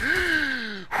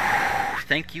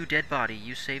 Thank you, dead body.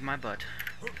 You saved my butt.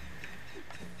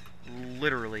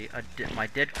 Literally, my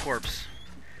dead corpse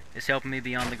is helping me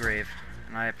beyond the grave.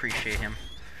 and I appreciate him.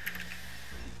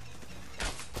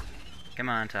 Come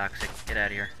on, Toxic. Get out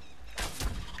of here.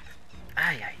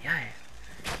 Ay, ay, ay.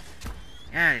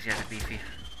 Yeah, these guys are beefy.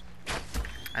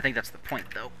 I think that's the point,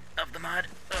 though, of the mod.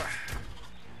 Ugh.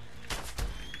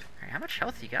 Alright, how much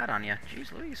health you got on you?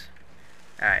 Jeez Louise.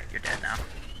 Alright, you're dead now.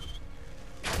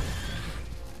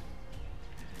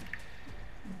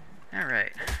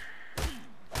 Alright.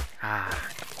 Ah,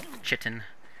 Chitin.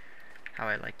 How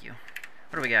I like you.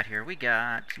 What do we got here? We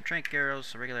got some trank arrows,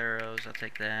 some regular arrows. I'll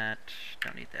take that.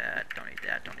 Don't need that. Don't need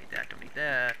that. Don't need that. Don't need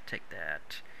that. Take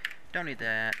that. Don't need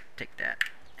that. Take that.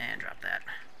 And drop that.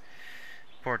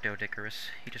 Poor Dodicarus.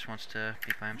 He just wants to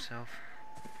be by himself.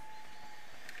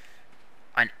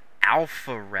 An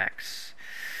Alpha Rex.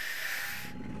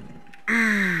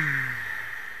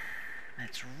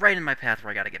 It's right in my path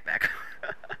where I gotta get back.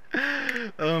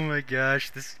 Oh my gosh,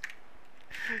 this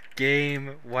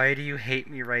game, why do you hate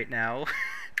me right now?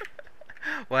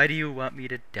 Why do you want me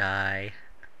to die?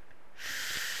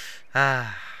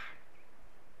 Can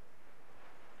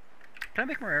I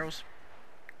make more arrows?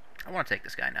 I want to take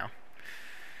this guy now.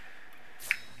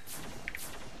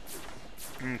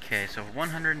 Okay, so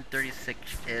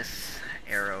 136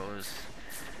 arrows.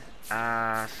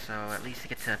 So at least to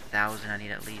get to 1,000, I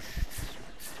need at least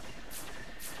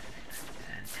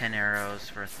 10 arrows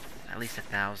for at least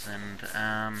 1,000.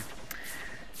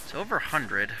 So over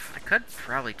 100. I could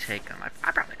probably take him.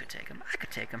 I probably could take him. I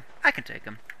could take him. I can take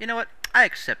him. You know what? I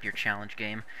accept your challenge,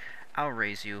 game. I'll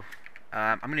raise you.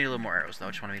 I'm gonna need a little more arrows, though.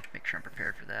 I just want to make sure I'm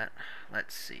prepared for that.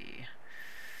 Let's see.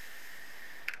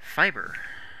 Fiber.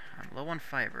 I'm low on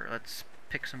fiber. Let's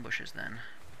pick some bushes then.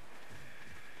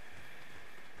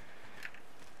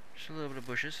 Just a little bit of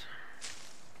bushes.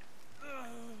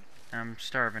 I'm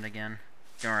starving again.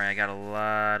 Don't worry, I got a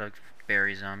lot of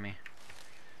berries on me.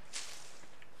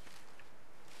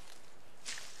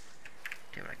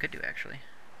 Okay, what I could do actually.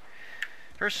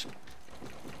 First,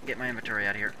 get my inventory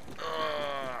out of here.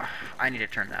 I need to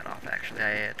turn that off actually.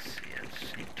 I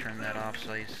just need to turn that off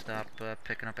so I stop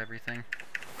picking up everything.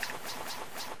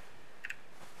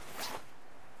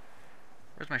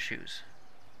 Where's my shoes?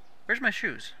 Where's my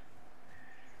shoes?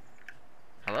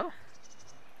 Hello?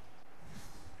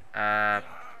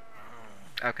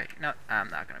 Okay, no, I'm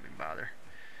not gonna be bothered.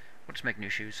 We'll just make new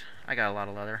shoes. I got a lot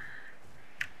of leather.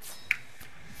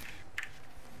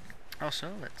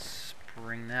 Also, let's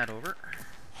bring that over.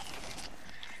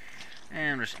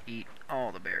 And just eat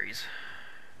all the berries.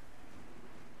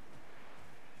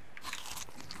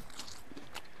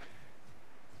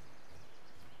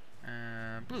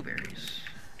 Blueberries.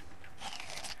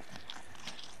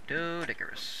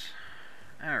 Dodicarus.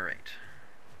 Alright.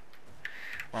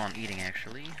 While I'm eating,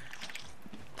 actually.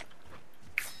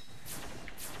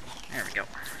 There we go.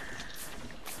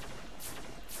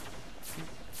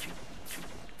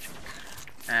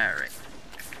 Alright.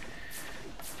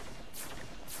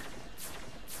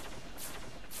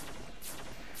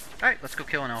 Alright, let's go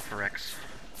kill an Alpha Rex.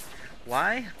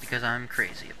 Why? Because I'm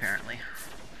crazy, apparently.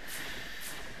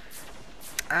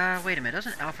 Wait a minute.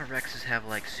 Doesn't Alpha Rexes have,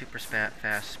 like, super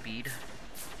fast speed?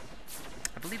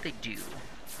 I believe they do.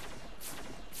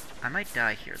 I might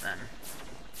die here, then.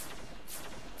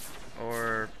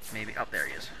 Or maybe... Oh, there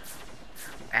he is.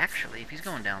 Actually, if he's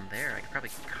going down there, I could probably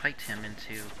kite him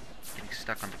into getting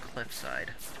stuck on the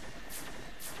cliffside.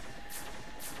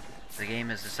 The game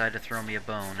has decided to throw me a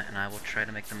bone, and I will try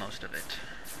to make the most of it.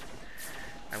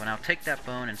 I will now take that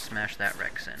bone and smash that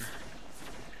Rex in.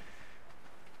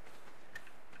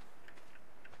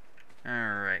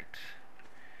 Alright.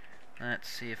 Let's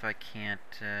see if I can't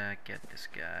get this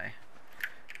guy.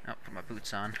 Oh, put my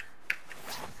boots on.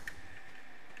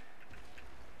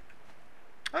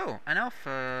 Oh, an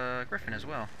Alpha Griffin as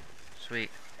well. Sweet.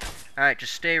 Alright,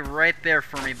 just stay right there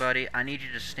for me, buddy. I need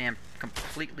you to stand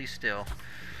completely still.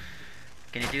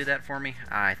 Can you do that for me?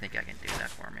 I think I can do that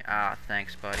for me. Ah,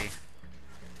 thanks, buddy.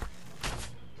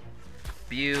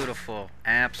 Beautiful.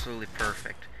 Absolutely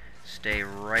perfect. Stay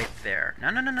right there. No,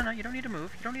 no, no, no, no. You don't need to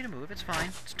move. You don't need to move. It's fine.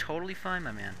 It's totally fine,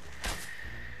 my man.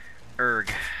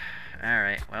 Erg.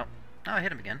 Alright, well. Oh, I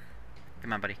hit him again.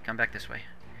 Come on, buddy. Come back this way.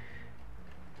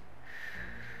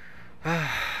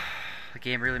 The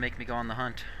game really makes me go on the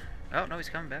hunt. Oh, no, he's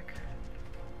coming back.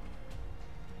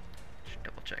 Just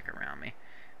double check around me.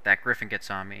 That Griffin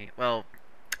gets on me. Well,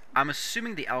 I'm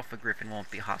assuming the Alpha Griffin won't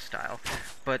be hostile.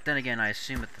 But then again, I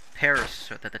assume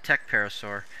that the Tech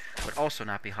Parasaur would also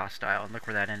not be hostile. And look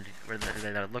where that ended.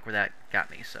 Look where that got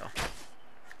me. So,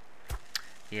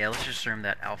 yeah, let's just assume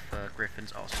that Alpha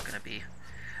Griffin's also going to be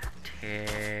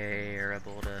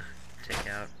terrible to take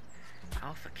out.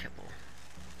 Alpha Kibble.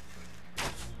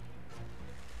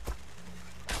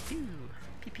 Phew.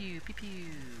 Pew pew, pew pew,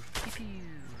 pew pew.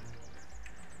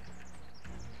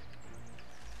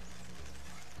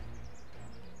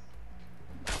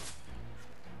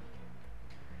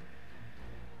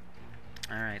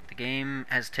 Alright, the game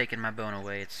has taken my bone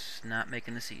away. It's not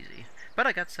making this easy. But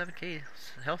I got 7k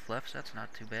health left, so that's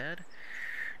not too bad.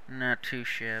 Not too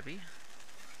shabby.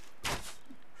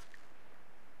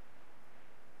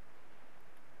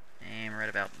 Aim right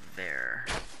about there.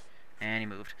 And he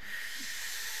moved.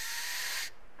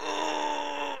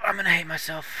 Oh, I'm gonna hate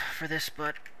myself for this,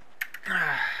 but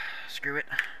screw it.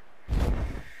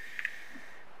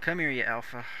 Come here, you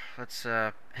alpha. Let's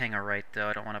hang a right, though.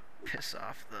 I don't want to piss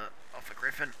off the alpha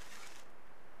griffin.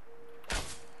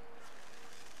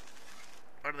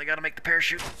 Why do they gotta make the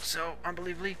parachute so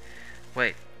unbelievably?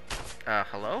 Wait.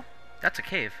 Hello? That's a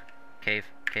cave. Cave,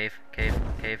 cave, cave,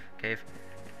 cave, cave.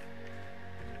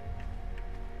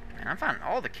 Man, I'm finding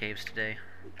all the caves today.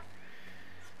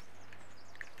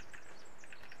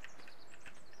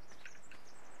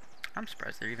 I'm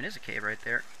surprised there even is a cave right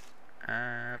there.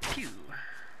 Pew.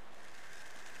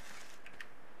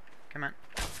 Come on.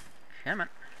 Come on.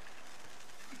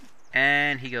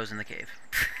 And he goes in the cave.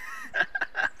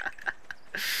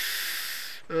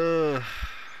 Alright,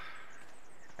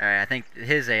 I think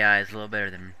his AI is a little better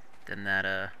than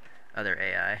that other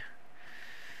AI.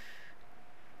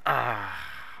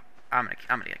 I'm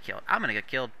gonna get killed. I'm gonna get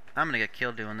killed. I'm gonna get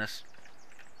killed doing this.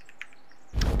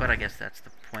 But I guess that's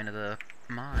the point of the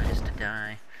mod, is to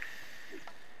die.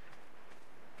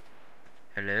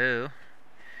 Hello?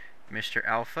 Mr.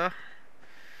 Alpha?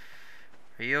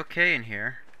 Are you okay in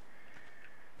here?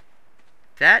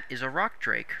 That is a rock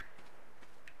drake.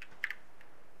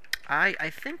 I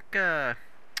think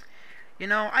you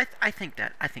know, I think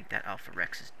that Alpha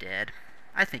Rex is dead.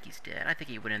 I think he's dead. I think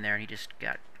he went in there and he just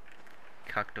got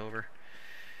cucked over.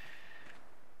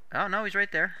 Oh no, he's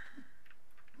right there.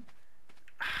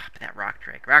 But that rock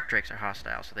drake. Rock drakes are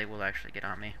hostile, so they will actually get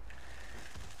on me.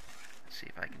 Let's see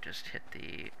if I can just hit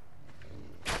the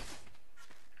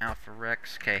Alpha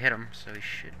Rex. Okay, hit him, so he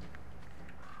should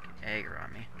get aggro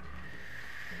on me.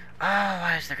 Oh,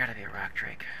 why is there gotta be a rock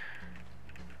drake?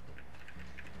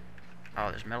 Oh,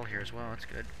 there's metal here as well. That's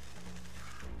good.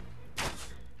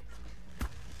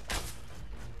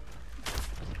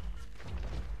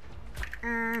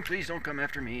 Please don't come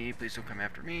after me. Please don't come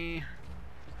after me.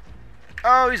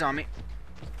 Oh, he's on me.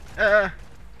 Run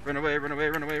away, run away,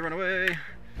 run away, run away.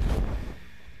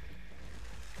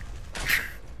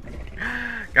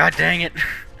 God dang it.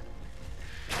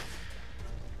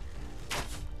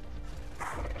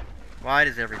 Why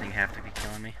does everything have to be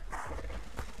killing me?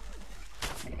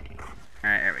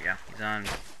 Alright, there we go.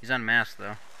 He's unmasked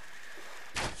though.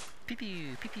 Pew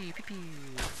pew, pew pew, pew pew.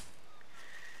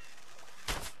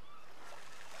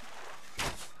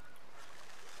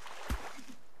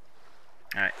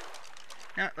 Alright.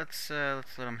 Now let's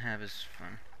let him have his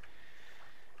fun.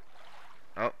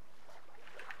 Oh.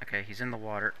 Okay, he's in the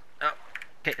water. Oh.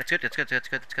 Okay, that's good, that's good, that's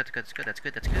good, that's good, that's good, that's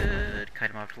good, that's good.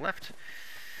 Kite him off to the left.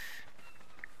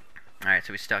 Alright,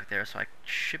 so he's stuck there, so I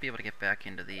should be able to get back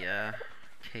into the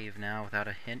cave now without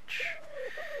a hitch.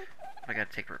 I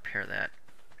gotta take to repair that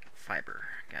fiber.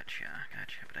 Gotcha,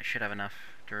 gotcha. But I should have enough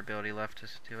durability left to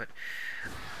do it.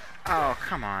 Oh,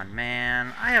 come on,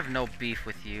 man. I have no beef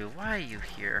with you. Why are you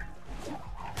here?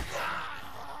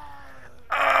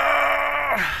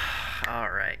 Oh!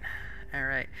 Alright.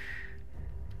 Alright.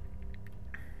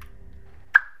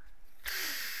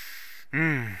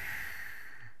 Alright.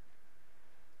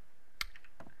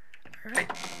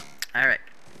 Alright.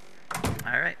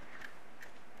 Alright.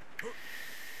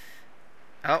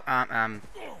 Oh, I'm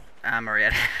already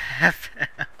at half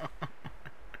health.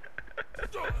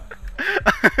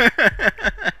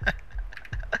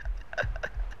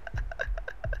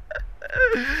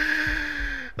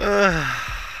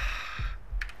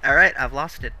 Alright, I've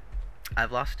lost it.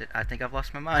 I've lost it. I think I've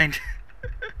lost my mind.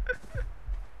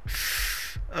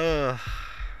 I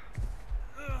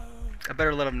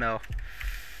better let him know.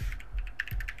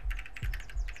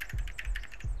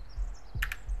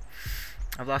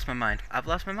 I've lost my mind. I've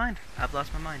lost my mind. I've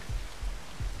lost my mind.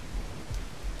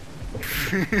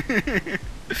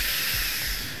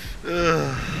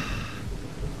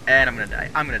 And I'm gonna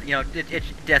die. I'm gonna, you know,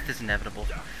 death is inevitable.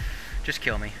 Just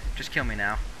kill me. Just kill me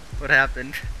now. What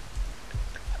happened?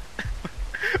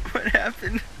 What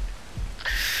happened?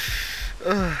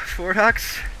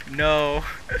 Fortox? No.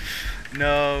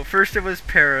 No. First it was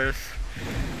Paris.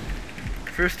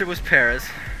 First it was Paris.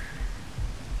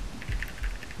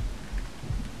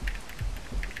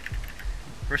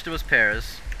 First it was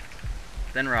Paris,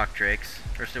 then Rock Drakes.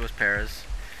 First it was Paris,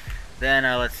 then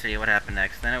let's see what happened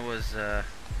next. Then it was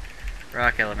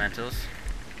Rock elementals.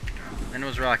 Then it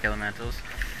was rock elementals.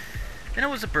 Then it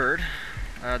was a bird.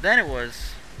 Then it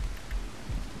was...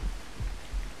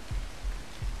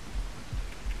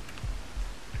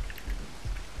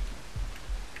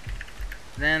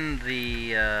 Then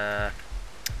the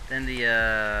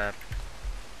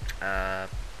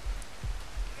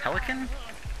pelican?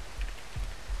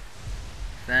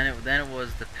 Then it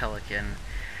was the pelican.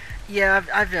 Yeah,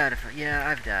 I've died. Yeah,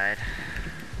 I've died.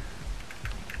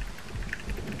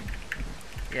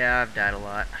 Yeah, I've died a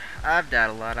lot. I've died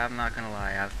a lot. I'm not gonna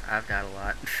lie. I've died a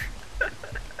lot.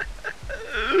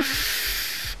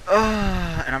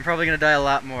 Oh, and I'm probably gonna die a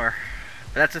lot more.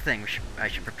 But that's the thing. I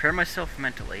should prepare myself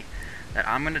mentally that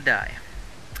I'm gonna die,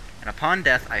 and upon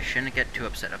death, I shouldn't get too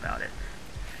upset about it.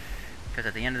 Because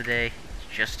at the end of the day,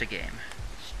 it's just a game.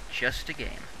 It's just a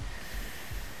game.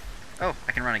 Oh,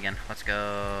 I can run again. Let's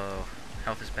go.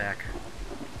 Health is back.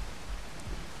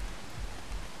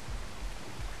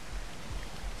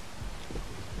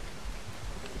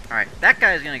 Alright, that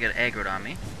guy is going to get aggroed on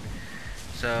me.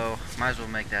 So, might as well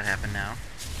make that happen now.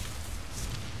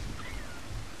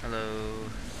 Hello.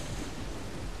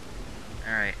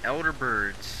 Alright, elder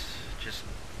birds. Just...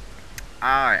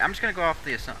 Alright, I'm just going to go off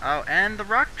the... Oh, and the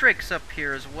rock drake's up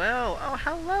here as well. Oh,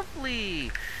 how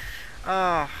lovely.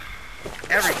 Oh,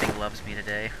 everything loves me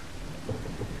today.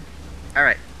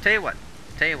 Alright, tell you what.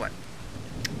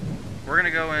 We're going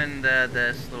to go in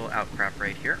this little outcrop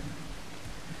right here.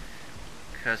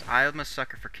 Because I am a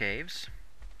sucker for caves.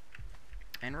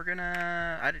 And we're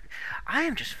gonna... I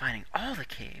am just finding all the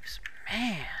caves.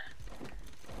 Man.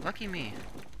 Lucky me.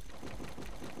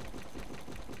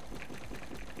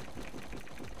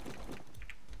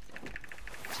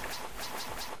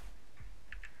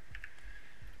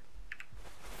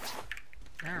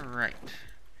 Alright.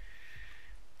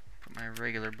 Put my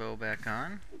regular bow back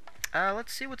on.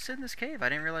 Let's see what's in this cave. I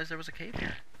didn't realize there was a cave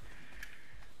here.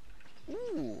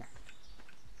 Ooh.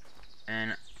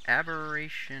 An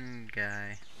aberration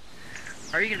guy.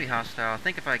 Are you gonna be hostile? I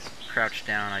think if I crouch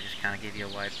down, I just kind of give you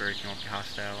a wide berth, you won't be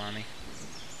hostile on me.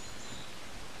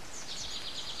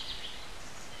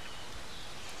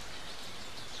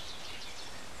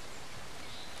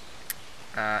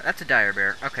 That's a dire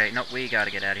bear. Okay, no, we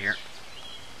gotta get out of here.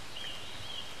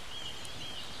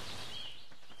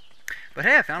 But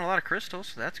hey, I found a lot of crystals,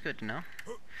 so that's good to know.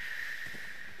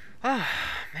 Oh,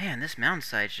 man, this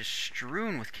mountainside is just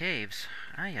strewn with caves.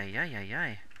 Ay, ay, ay, ay,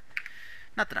 ay.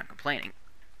 Not that I'm complaining.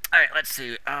 Alright, let's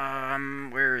see.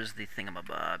 Where is the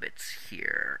thingamabob? It's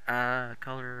here.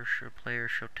 Color, show player,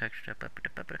 show text.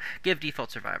 Give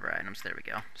default survivor items. There we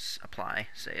go. Apply,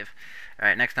 save.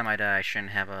 Alright, next time I die, I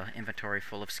shouldn't have an inventory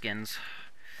full of skins.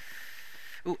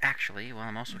 Ooh, actually, while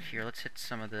I'm also here, let's hit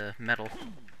some of the metal.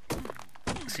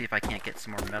 See if I can't get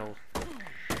some more metal.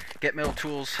 Get metal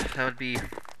tools. That would be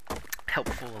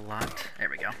helpful a lot. There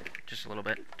we go. Just a little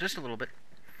bit. Just a little bit.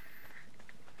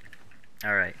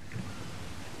 Alright.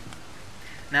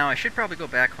 Now, I should probably go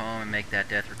back home and make that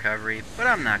death recovery, but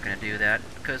I'm not going to do that,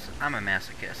 because I'm a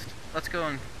masochist. Let's go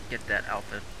and get that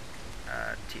alpha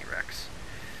T-Rex.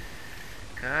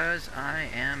 Because I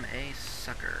am a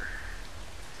sucker.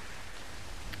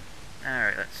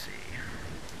 Alright, let's see.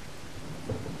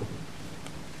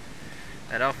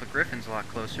 That alpha griffin's a lot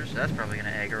closer, so that's probably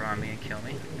going to aggro on me and kill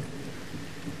me.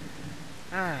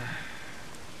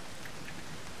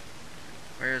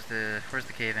 Where's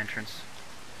the cave entrance?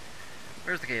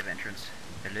 Where's the cave entrance?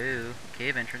 Hello?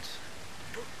 Cave entrance.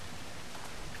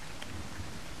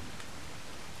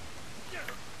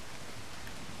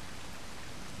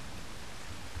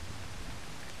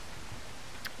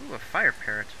 Ooh, a fire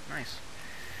parrot. Nice.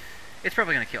 It's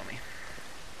probably gonna kill me.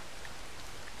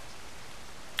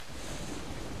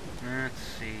 Let's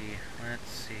see.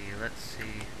 Let's see. Let's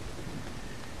see.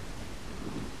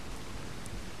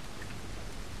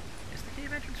 Is the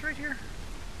cave entrance right here?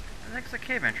 I think it's the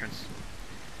cave entrance.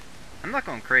 I'm not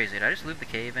going crazy. Did I just leave the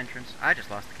cave entrance? I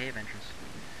just lost the cave entrance.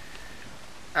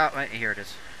 Oh, wait, here it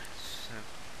is. So,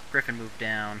 Griffin moved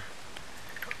down.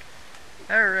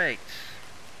 Alright.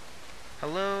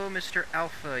 Hello, Mr.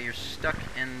 Alpha. You're stuck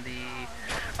in the...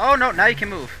 Oh, no, now you can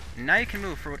move. Now you can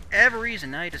move. For whatever reason,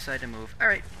 now you decide to move.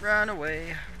 Alright, run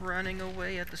away. Running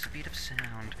away at the speed of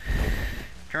sound.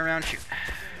 Turn around, shoot.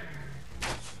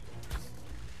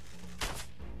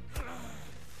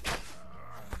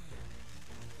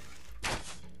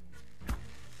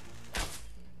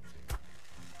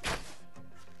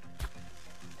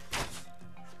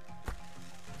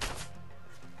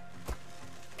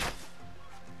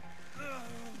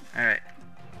 Alright,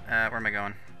 where am I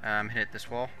going? Hit this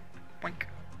wall. Boink.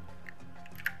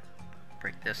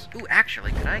 Break this. Ooh,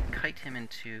 actually, could I kite him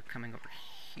into coming over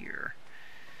here?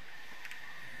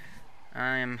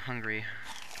 I am hungry.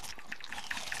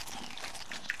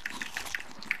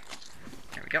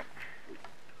 There we go.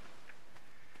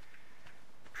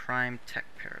 Prime Tech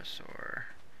Parasaur.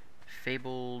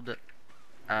 Fabled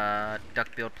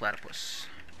duck-billed platypus.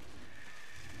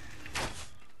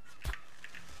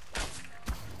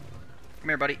 Come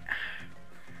here, buddy.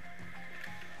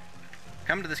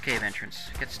 Come to this cave entrance.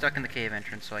 Get stuck in the cave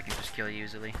entrance so I can just kill you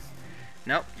easily.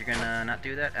 Nope, you're gonna not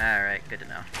do that? Alright, good to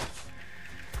know.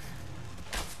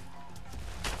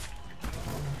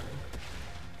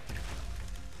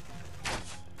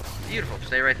 Beautiful,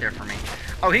 stay right there for me.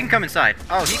 Oh, he can come inside.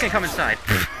 Oh, he can come inside.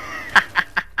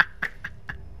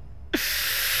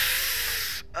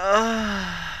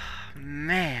 Oh,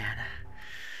 man.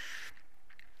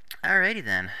 Alrighty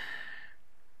then.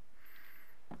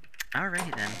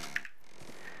 Alrighty then.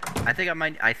 I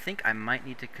think I might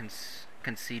need to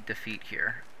concede defeat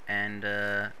here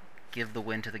and give the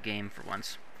win to the game for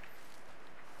once.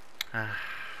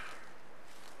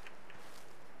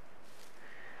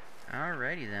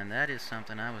 Alrighty then, that is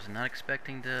something I was not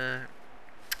expecting to...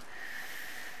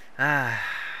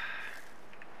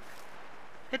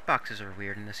 Hitboxes are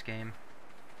weird in this game.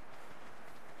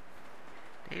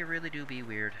 They really do be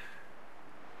weird.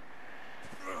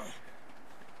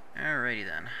 Alrighty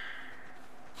then.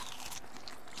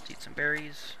 Let's eat some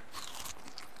berries.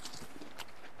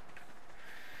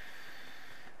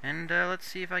 And let's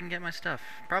see if I can get my stuff.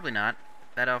 Probably not.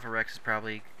 That Alpha Rex is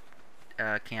probably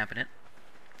camping it.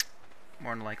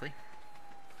 More than likely.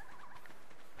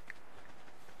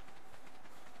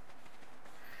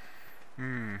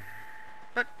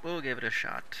 But we'll give it a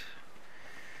shot.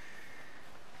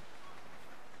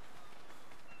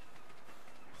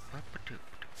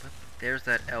 There's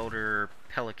that elder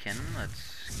pelican.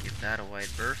 Let's give that a wide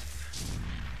berth.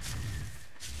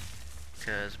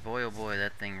 Because boy oh boy,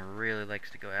 that thing really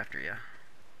likes to go after you.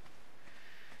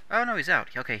 Oh no, he's out.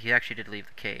 Okay, he actually did leave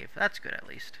the cave. That's good at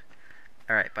least.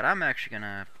 Alright, but I'm actually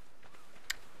gonna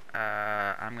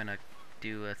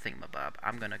do a thingamabob.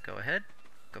 I'm gonna go ahead,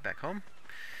 go back home,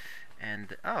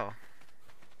 and oh,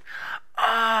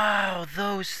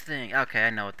 those things. Okay, I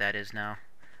know what that is now.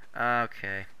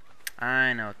 Okay,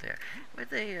 I know what they are. Where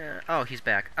they? Oh, he's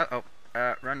back. Run!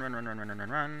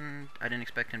 I didn't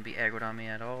expect him to be aggroed on me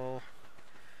at all.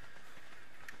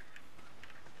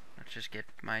 Let's just get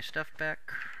my stuff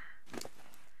back.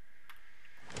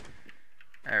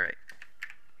 All right.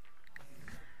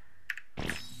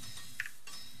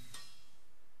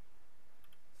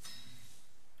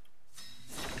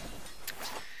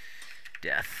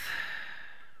 Death.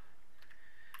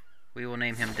 We will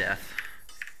name him Death,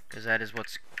 because that is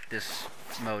what this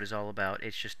mode is all about.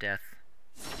 It's just death,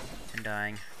 and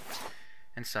dying,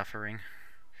 and suffering.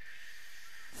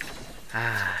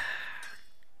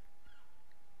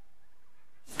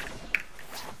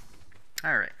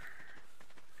 Alright.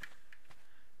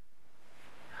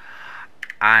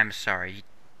 I'm sorry.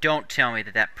 Don't tell me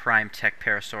that that Prime Tech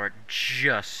Parasaur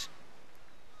just...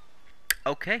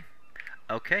 Okay.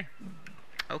 Okay.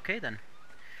 Okay then.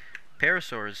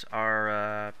 Parasaurs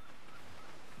are,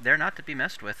 they're not to be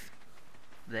messed with.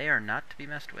 They are not to be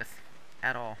messed with.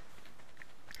 At all.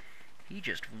 He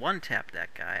just one-tapped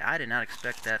that guy. I did not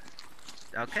expect that.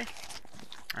 Okay.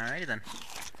 Alrighty then.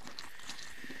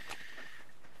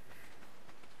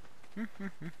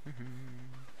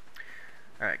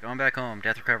 Alright, going back home.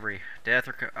 Death recovery. Death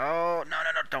recovery. Oh, no.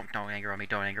 Don't anger on me.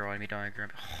 Don't anger on me. Don't anger on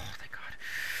me. Oh, thank God.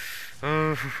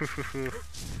 Oh.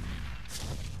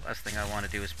 Last thing I want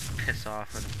to do is piss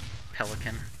off a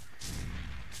pelican.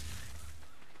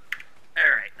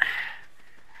 Alright.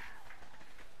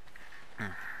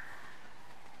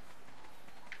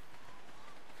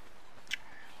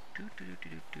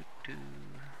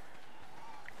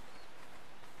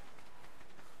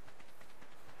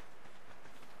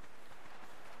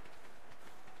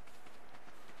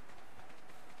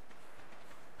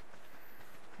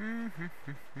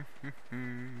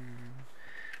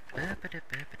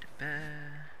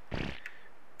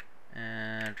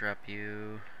 Drop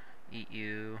you, eat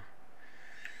you,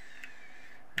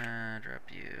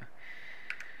 drop you.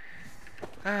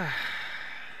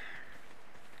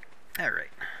 Alright.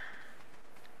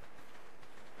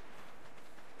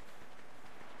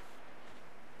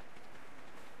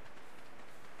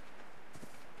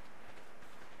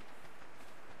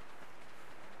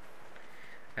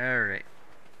 Alright.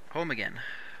 Home again.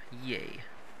 Yay.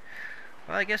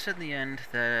 Well, I guess in the end,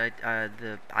 that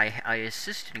I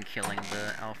assisted in killing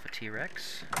the Alpha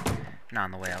T-Rex. Not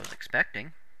in the way I was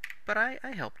expecting, but I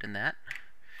helped in that.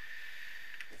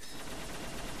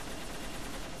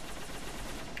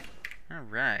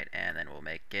 Alright, and then we'll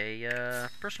make a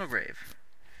personal grave.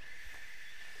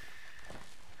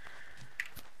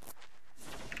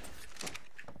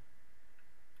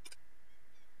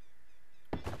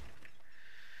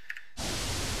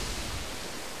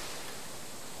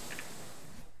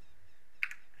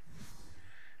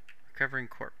 Recovering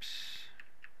corpse.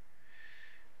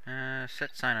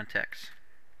 Set sign on text.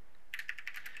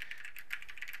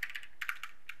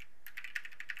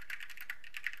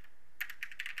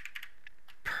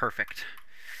 Perfect.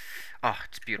 Oh,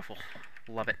 it's beautiful.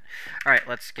 Love it. All right,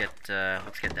 let's get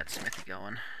that smithy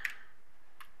going.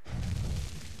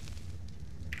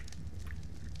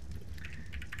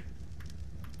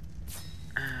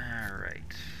 All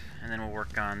right, and then we'll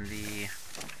work on the.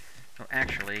 Oh,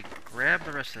 actually, grab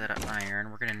the rest of that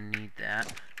iron. We're gonna need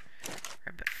that.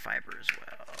 Grab that fiber as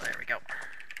well. There we go.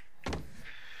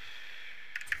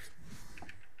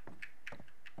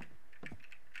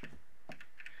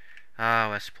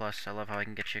 Oh, S+. I love how I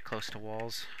can get you close to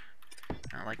walls.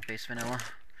 I like base vanilla.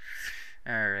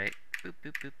 Alright. Boop,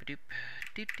 boop, boop, doop.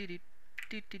 Doop, doop,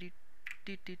 doop, doop,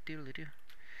 doop, doop, doop, doop.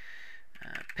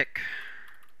 Pick.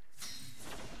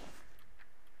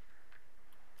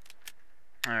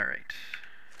 Alright.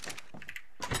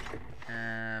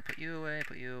 Put you away,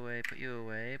 put you away, put you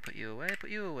away, put you away,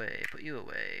 put you away, put you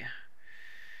away.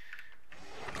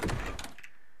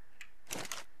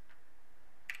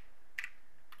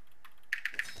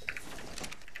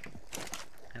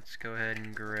 Let's go ahead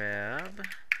and grab.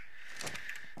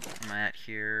 I'm at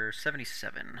here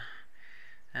 77.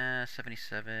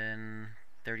 77,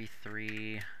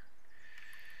 33,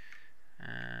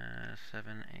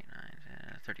 7, 8,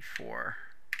 9, 34.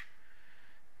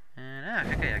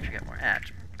 And okay, I actually got more.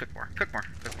 Cook more, cook more,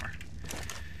 cook more.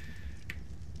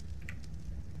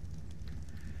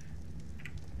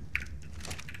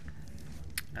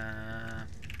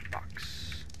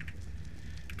 Box.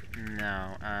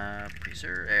 No,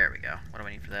 preserve. There we go. What do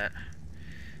I need for that?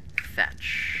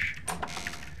 Thatch.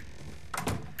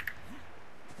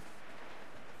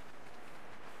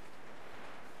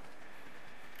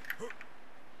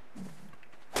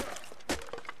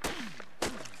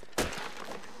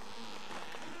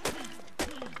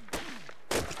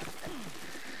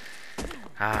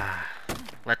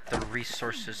 Let the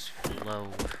resources flow.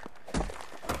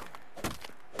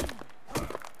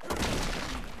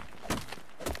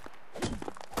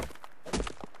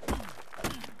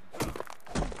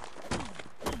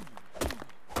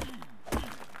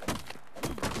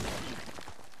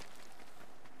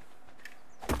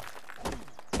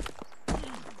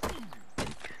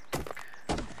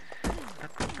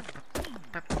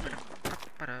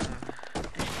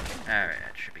 Alright,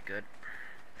 that should be good.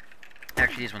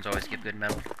 Actually, these ones always give good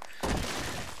metal.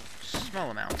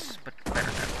 Small amounts, but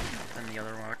better metal than the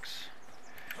other rocks.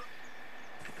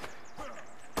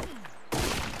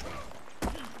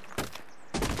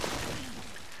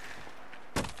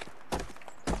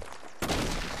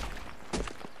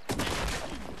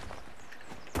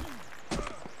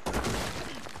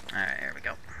 Alright, here we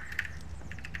go.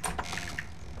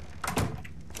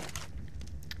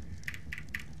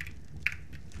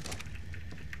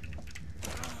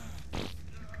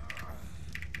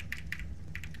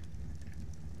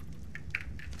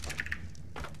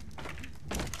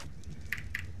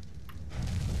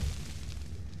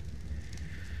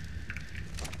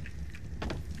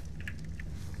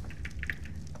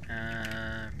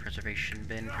 Preservation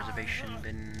bin,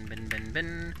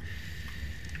 bin.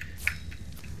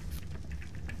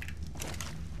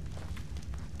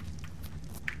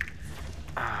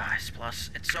 Ah, Ice Plus,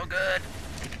 it's so good.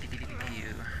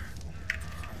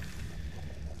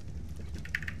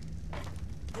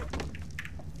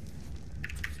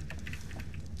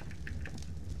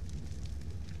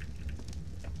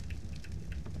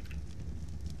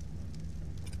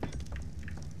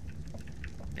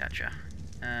 Gotcha.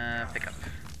 Pick up.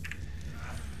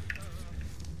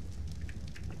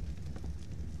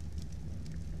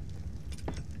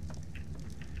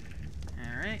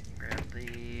 Alright, grab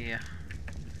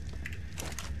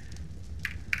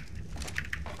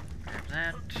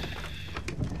that.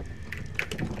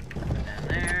 Put that in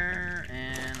there,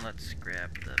 and let's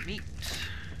grab the meat.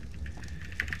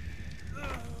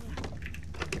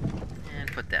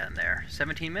 And put that in there.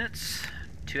 17 minutes,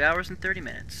 2 hours and 30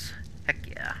 minutes. Heck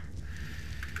yeah.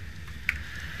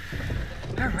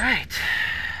 Alright,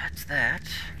 that's that.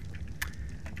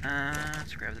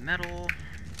 Let's grab the metal.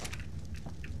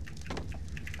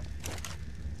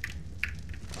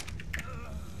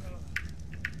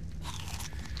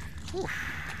 Oof.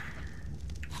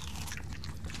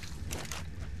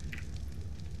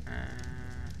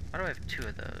 Why do I have 2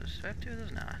 of those? Do I have 2 of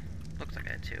those? Nah. Looks like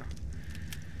I had 2.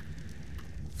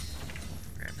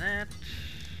 that.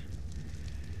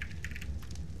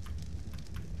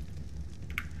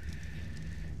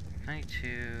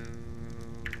 $92.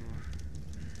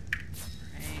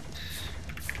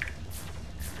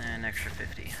 And an extra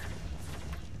 50.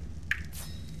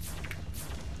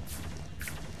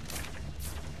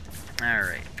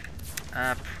 Alright.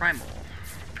 Primal.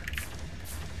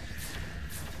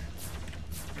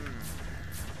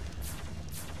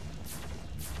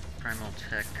 Primal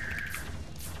Tech.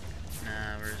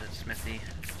 Where is it? Smithy.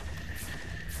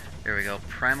 There we go.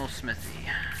 Primal Smithy.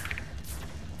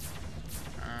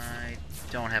 I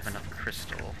don't have enough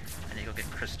crystal. I need to go get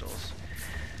crystals.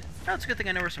 Oh, it's a good thing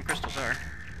I know where some crystals are.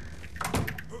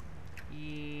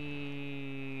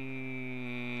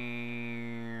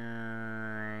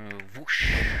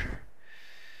 Whoosh.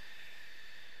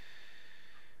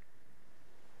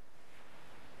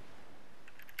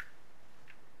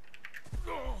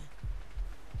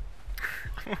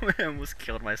 I almost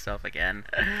killed myself again.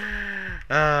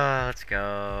 Let's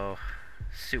go.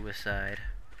 Suicide.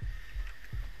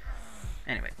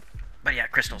 Anyway. But yeah,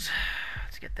 crystals.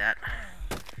 Let's get that.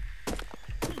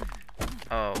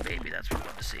 Oh, baby, that's what I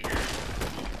love to see.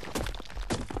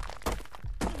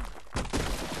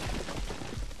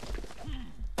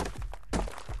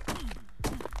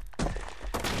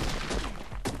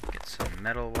 Get some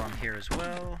metal while I'm here as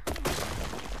well.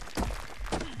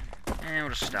 And we'll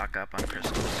just stock up on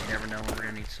crystals. You never know when we're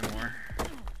gonna need some more.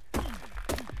 Let's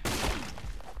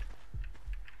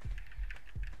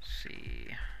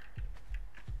see.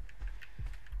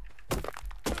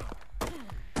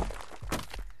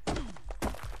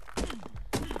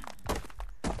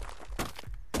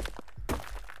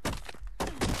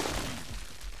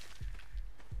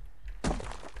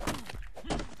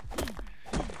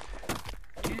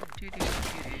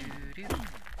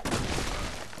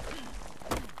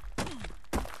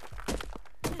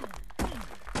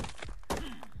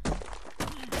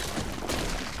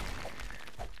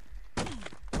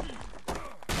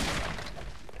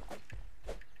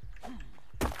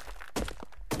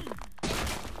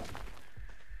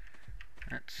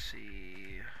 Let's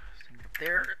see. Thing up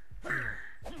there.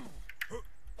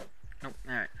 Nope.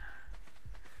 Alright.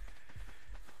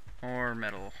 More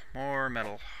metal. More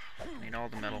metal. Need all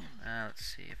the metal. Let's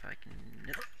see if I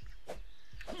can.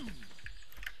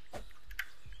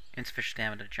 Insufficient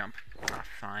stamina to jump. Ah,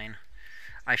 fine.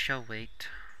 I shall wait.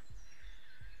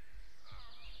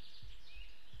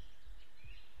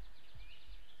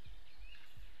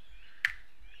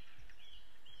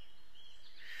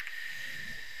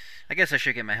 I guess I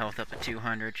should get my health up to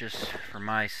 200 just for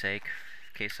my sake,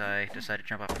 in case I decide to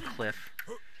jump off a cliff.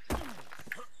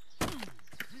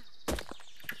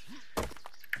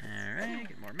 Alright,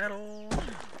 get more metal.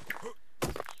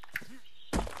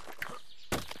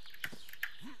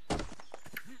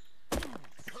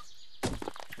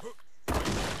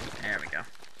 There we go.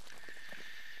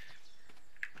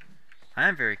 I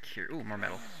am very curious. Ooh, more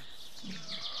metal.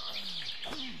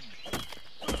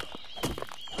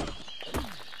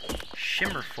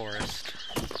 Shimmer Forest.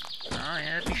 Oh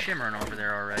yeah, it'd be shimmering over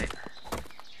there, alright.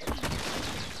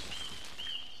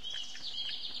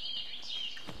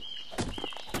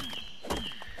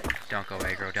 Don't go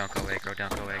aggro, don't go aggro,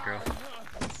 don't go aggro.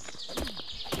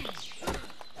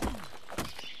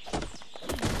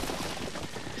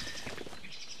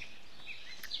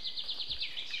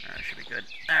 That should be good.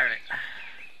 Alright.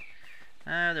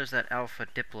 There's that Alpha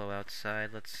Diplo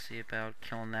outside. Let's see about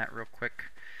killing that real quick.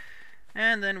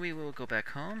 And then we will go back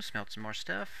home, smelt some more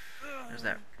stuff. There's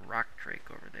that rock drake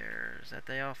over there. Is that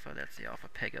the alpha? That's the alpha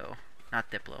pego.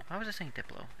 Not Diplo. Why was I saying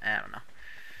Diplo? I don't know.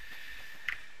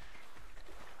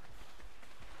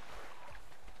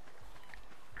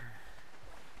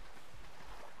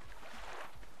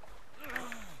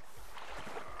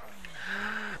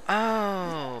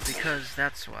 Oh, because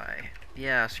that's why.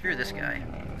 Yeah, screw this guy.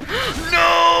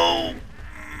 No!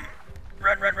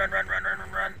 Run, run, run, run, run, run,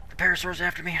 run, run. The parasaur's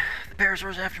after me. The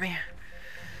parasaur's after me.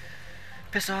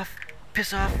 Piss off.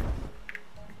 Piss off.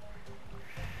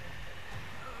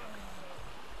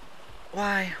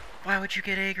 Why? Why would you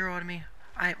get aggro on me?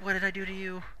 What did I do to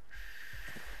you?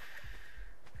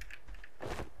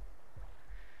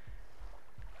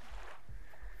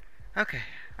 Okay,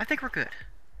 I think we're good.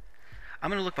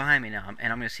 I'm gonna look behind me now,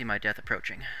 and I'm gonna see my death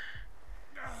approaching.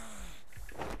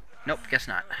 Nope, guess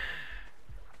not.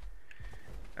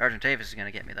 Argentavis is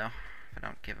gonna get me, though, if I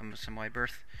don't give him some wide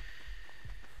berth.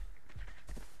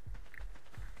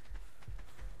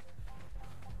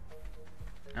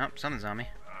 Oh, something's on me.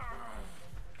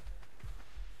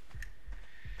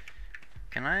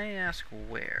 Can I ask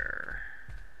where?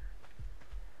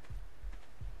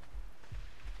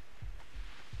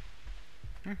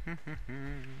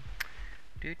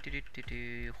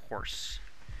 Horse.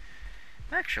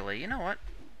 Actually, you know what?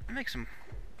 Make some...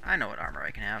 I know what armor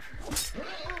I can have.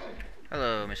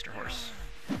 Hello, Mr. Horse.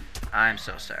 I'm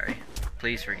so sorry.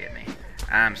 Please forgive me.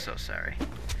 I'm so sorry.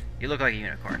 You look like a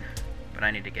unicorn, but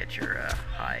I need to get your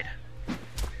hide.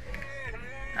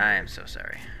 I am so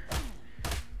sorry.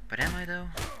 But am I, though?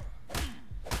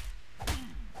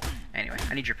 Anyway,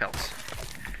 I need your pelts.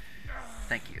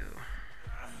 Thank you.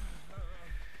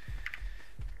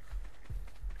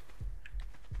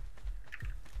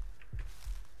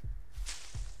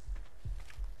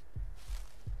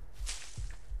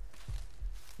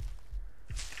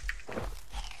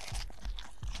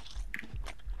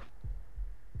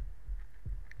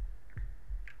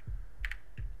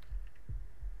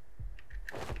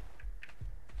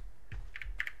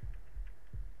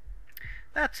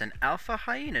 That's an alpha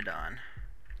hyenodon.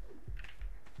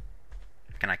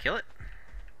 Can I kill it?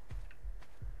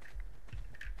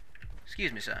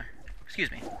 Excuse me, sir. Excuse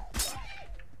me.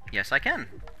 Yes, I can.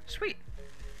 Sweet.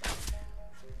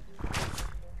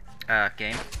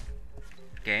 Game.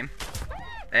 Game.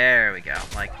 There we go.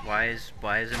 Like, why is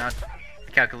it not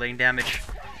calculating damage?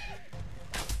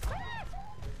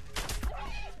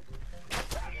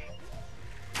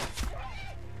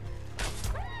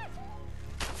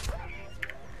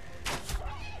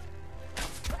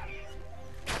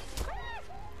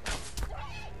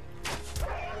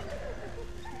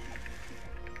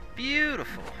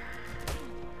 Beautiful.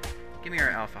 Give me your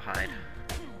alpha hide.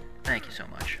 Thank you so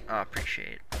much. I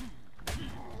appreciate it.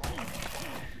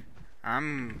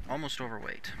 I'm almost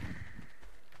overweight.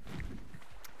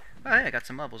 Oh, hey, I got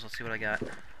some levels. Let's see what I got.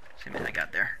 See what I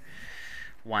got there.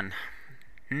 1.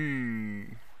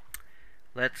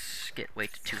 Let's get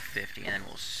weight to 250, and then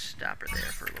we'll stop her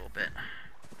there for a little bit.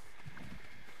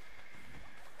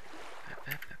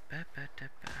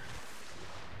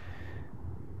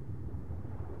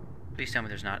 Please tell me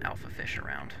there's not alpha fish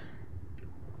around.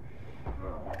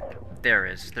 There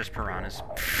is. There's piranhas.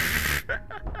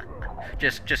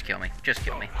 Just kill me. Just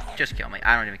kill me. Just kill me.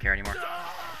 I don't even care anymore.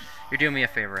 You're doing me a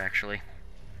favor, actually.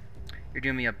 You're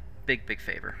doing me a big, big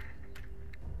favor.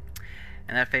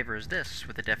 And that favor is this.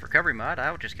 With the Death Recovery mod,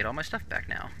 I'll just get all my stuff back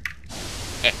now.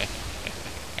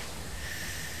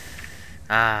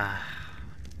 Ah.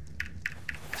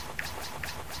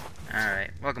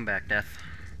 Alright. Welcome back, Death.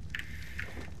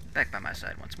 Back by my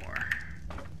side once more.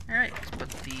 Alright, let's put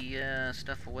the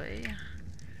stuff away.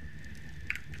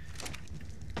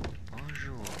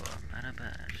 Bonjour.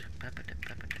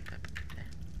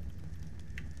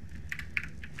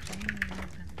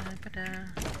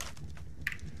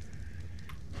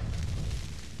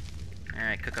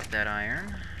 Alright, cook up that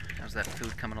iron. How's that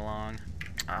food coming along?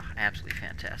 Ah, absolutely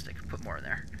fantastic. Put more in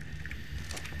there.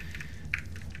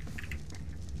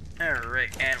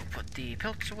 Alright, and we'll put the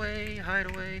pelts away, hide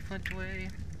away, flint away.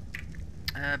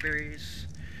 Berries.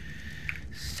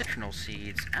 Citronal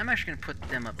seeds. I'm actually going to put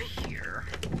them up here.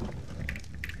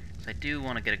 So I do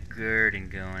want to get a garden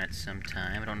going at some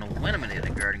time. I don't know when I'm going to get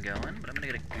a garden going, but I'm going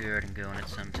to get a garden going at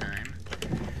some time.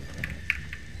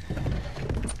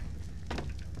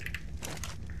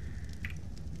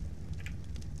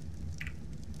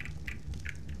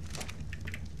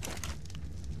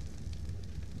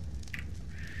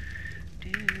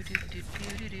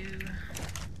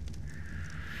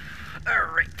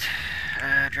 Alright,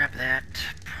 drop that.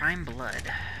 Prime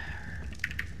blood.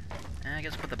 I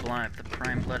guess put the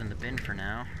prime blood in the bin for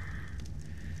now.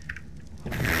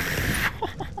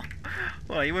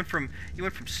 Well, you went from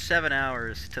 7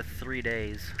 hours to 3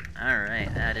 days.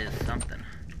 Alright, that is something.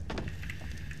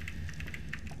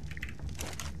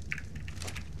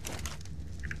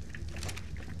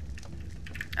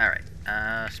 Alright,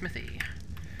 smithy.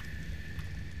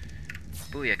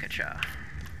 Booyakacha.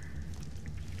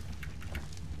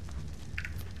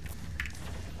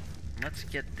 Let's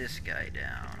get this guy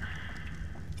down.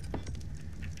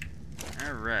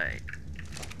 Alright.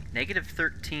 Negative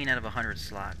 13 out of 100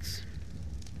 slots.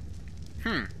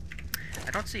 I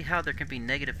don't see how there can be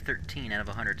negative 13 out of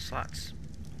 100 slots.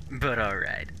 But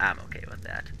alright, I'm okay with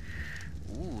that.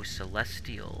 Ooh,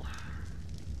 Celestial.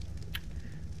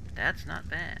 That's not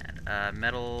bad.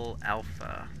 Metal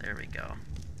Alpha. There we go.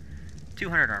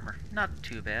 200 armor. Not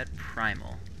too bad.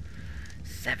 Primal.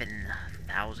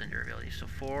 7,000 durability. So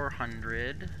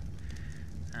 400.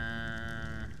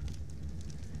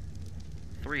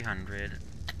 300.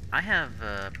 I have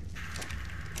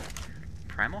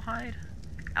Primal Hide?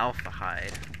 Alpha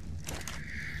Hide.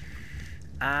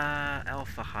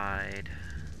 Alpha Hide.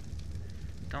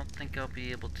 Don't think I'll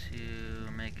be able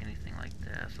to make anything like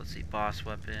this. Let's see. Boss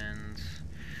weapons.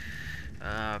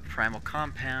 Primal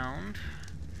Compound.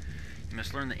 You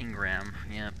must learn the engram.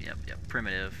 Yep.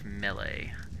 Primitive.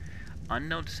 Melee.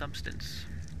 Unknown substance.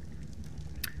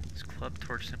 This club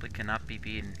torch simply cannot be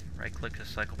beaten. Right-click to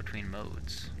cycle between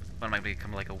modes. What, am I going to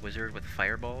become like a wizard with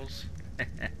fireballs?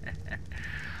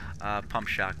 Pump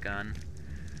shotgun.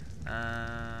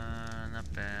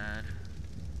 Not bad.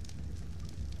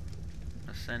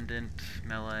 Ascendant.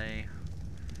 Melee.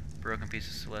 Broken piece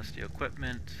of celestial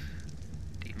equipment.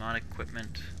 Demonic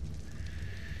equipment.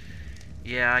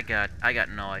 Yeah, I got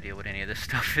no idea what any of this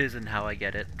stuff is and how I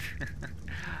get it.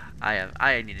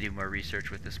 I need to do more research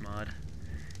with this mod.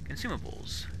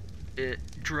 Consumables.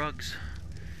 Drugs.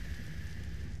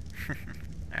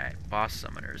 Alright, boss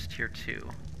summoners, tier 2.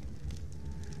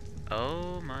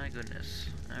 Oh my goodness.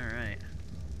 Alright.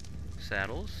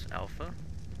 Saddles, alpha.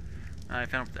 I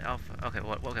found the alpha. Okay,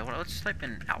 let's type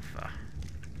in alpha.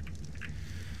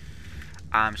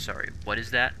 I'm sorry, what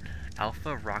is that?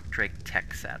 Alpha Rock Drake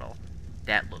Tech Saddle.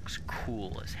 That looks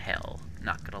cool as hell,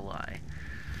 not gonna lie.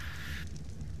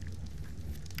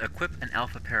 Equip an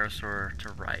alpha parasaur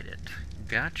to ride it.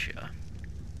 Gotcha.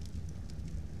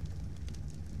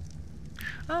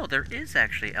 Oh, there is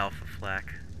actually alpha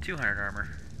flak. 200 armor.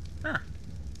 Huh.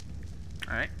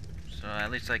 Alright, so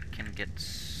at least I can get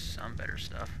some better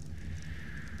stuff.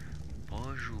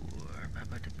 Bonjour.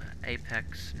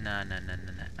 Apex. No.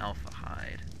 Alpha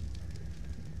hide.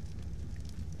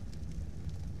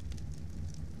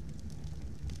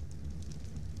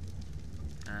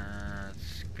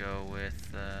 Let's go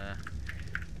with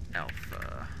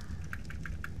alpha.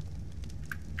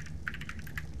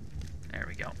 There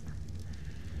we go.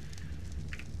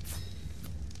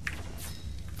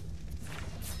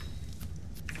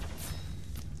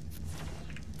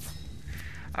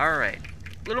 Alright,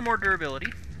 a little more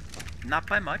durability. Not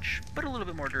by much, but a little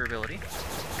bit more durability.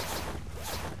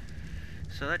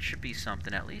 So that should be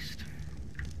something at least.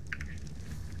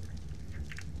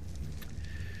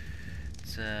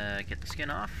 Let's get the skin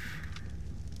off.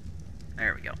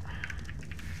 There we go.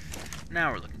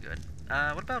 Now we're looking good.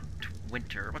 What about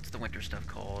winter? What's the winter stuff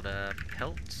called?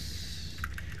 Pelts?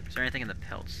 Is there anything in the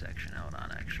pelts section? Hold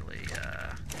on, actually.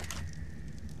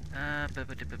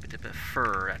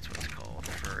 Fur, that's what it's called.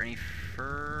 Fur. Any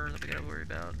fur that we gotta worry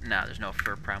about? Nah, there's no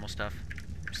fur primal stuff.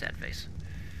 Sad face.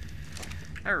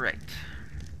 Alright.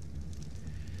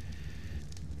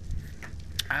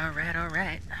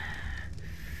 Alright.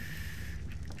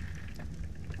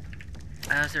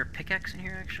 Is there a pickaxe in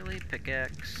here, actually?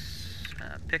 Pickaxe.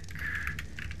 Pick.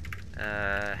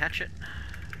 Hatchet.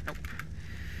 Nope.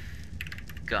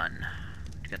 Gun.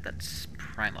 Got that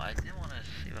primal. I didn't want to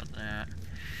see about that.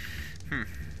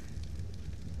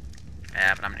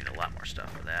 Yeah, but I'm gonna need a lot more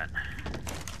stuff for that.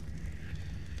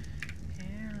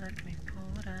 Here, let me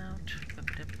pull it out.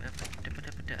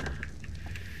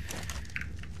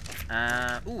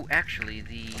 Ooh, actually,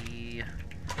 the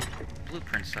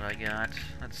blueprints that I got.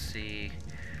 Let's see.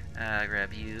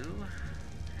 Grab you.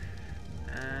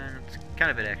 It's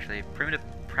kind of it, actually. Primitive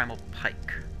primal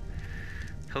pike.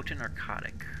 Potent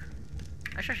narcotic.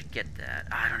 Actually, I should get that.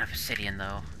 Oh, I don't have obsidian,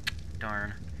 though.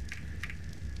 Darn.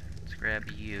 Let's grab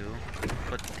you.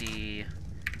 Put the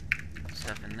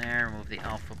stuff in there. Move the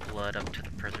alpha blood up to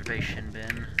the preservation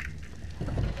bin.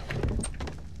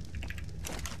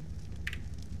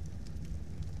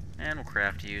 And we'll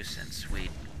craft you since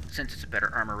it's a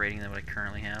better armor rating than what I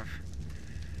currently have.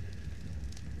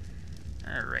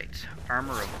 Alright.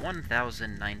 Armor of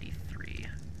 1093.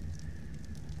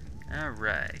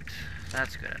 Alright.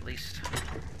 That's good, at least.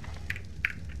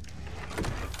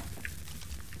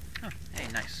 Oh, hey,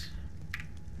 nice.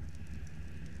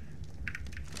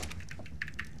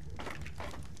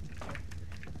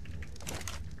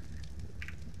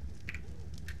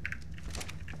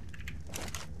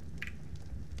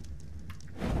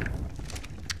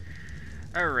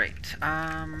 Alright,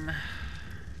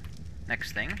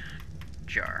 next thing.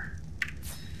 Jar.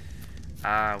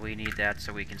 We need that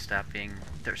so we can stop being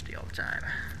thirsty all the time.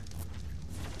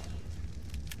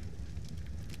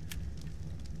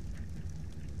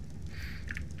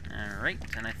 Alright,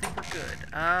 and I think we're good.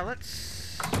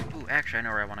 Let's... Ooh, actually, I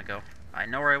know where I want to go. I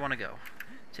know where I want to go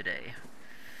today.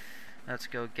 Let's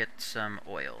go get some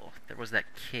oil. There was that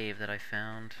cave that I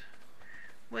found.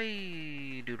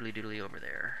 Way doodly over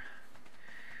there.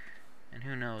 And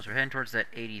who knows, we're heading towards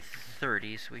that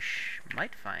 80-30, so we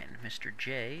might find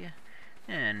MrJ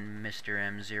and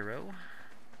Mzero.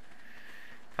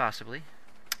 Possibly.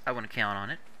 I wouldn't count on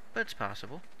it, but it's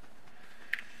possible.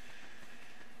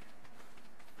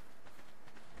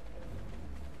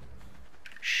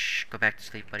 Shh, go back to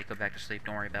sleep, buddy, go back to sleep,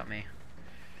 don't worry about me.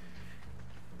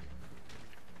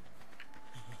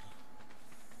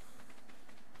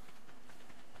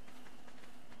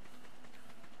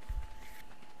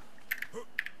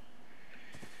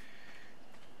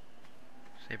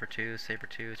 saber-tooth,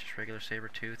 saber-tooth, just regular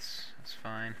saber-tooths. That's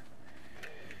fine.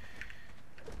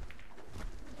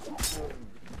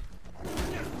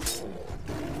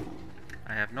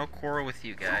 I have no quarrel with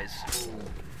you guys.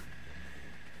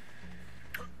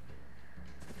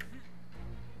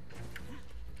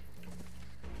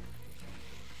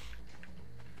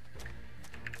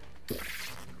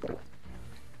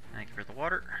 Thank you for the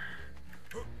water.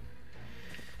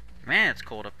 Man, it's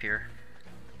cold up here.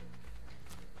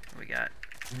 What we got?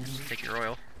 Just take your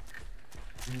oil.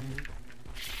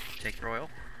 Take your oil.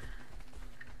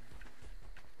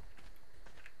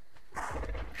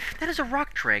 That is a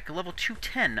rock drake, a level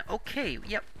 210. Okay,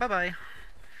 yep, bye-bye.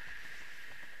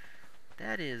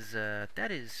 That is,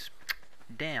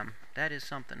 damn, that is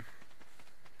something.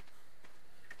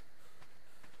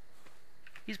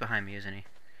 He's behind me, isn't he?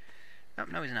 Oh,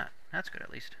 no, he's not. That's good,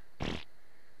 at least.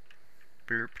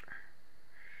 Burp.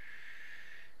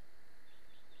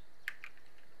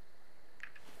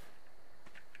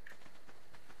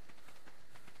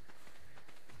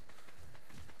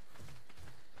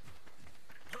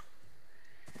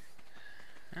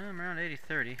 I'm around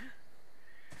 80-30. Is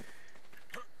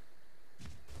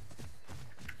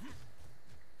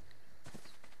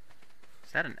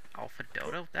that an alpha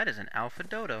dodo? That is an alpha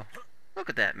dodo. Look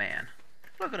at that man.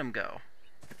 Look at him go.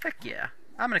 Heck yeah.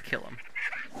 I'm gonna kill him.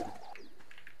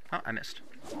 Oh, I missed.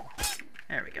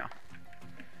 There we go.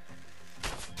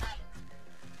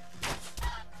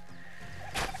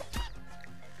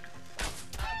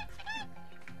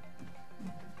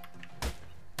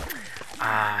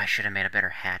 Ah, I should have made a better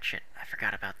hatchet. I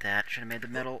forgot about that. Should have made the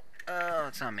metal. Oh,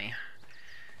 it's on me.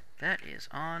 That is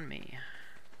on me.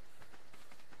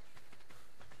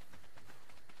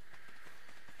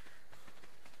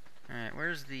 Alright,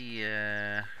 where's the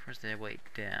way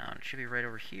down? It should be right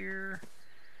over here.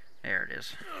 There it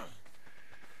is.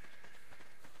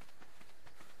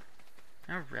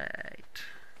 Alright.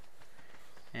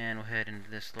 And we'll head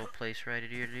into this little place right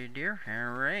here.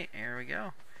 Alright, here we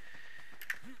go.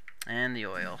 And the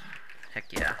oil.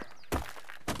 Heck yeah.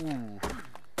 Ooh.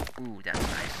 Ooh, that's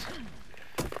nice.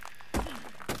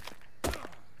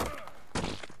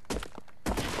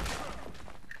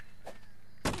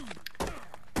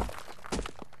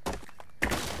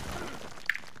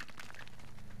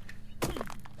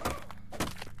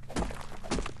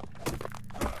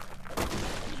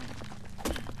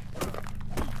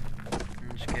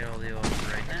 Let's get all the oil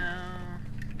right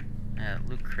now.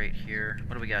 Loot crate here.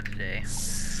 What do we got today?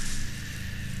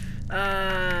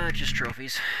 Just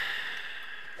trophies.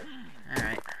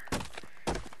 Alright.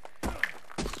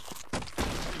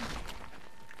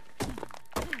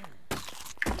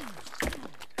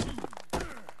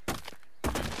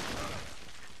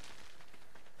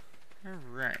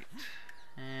 Alright.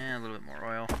 And a little bit more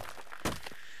oil.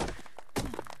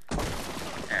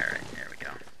 Alright, there we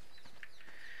go.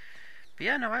 But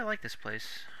yeah, no, I like this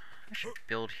place. I should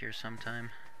build here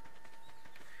sometime.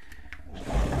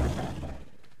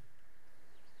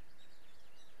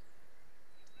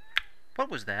 What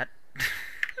was that?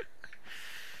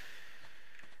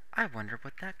 I wonder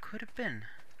what that could have been.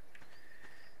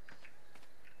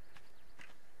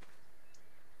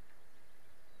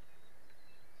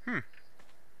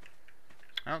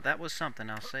 Oh, that was something,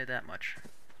 I'll say that much.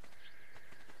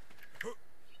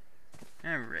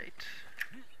 Alright.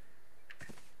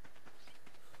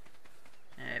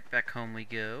 Alright, back home we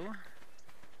go.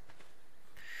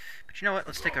 But you know what?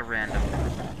 Let's take a random.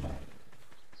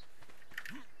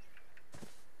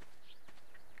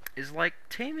 Is, like,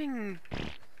 taming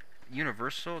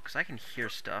universal? Because I can hear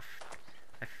stuff.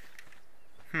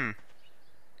 You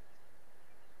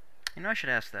know, I should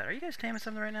ask that. Are you guys taming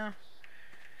something right now?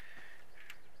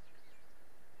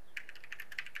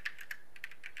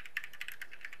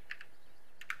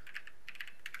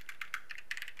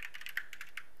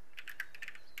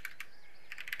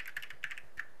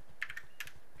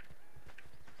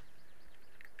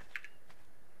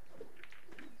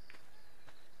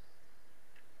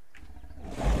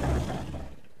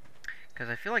 Because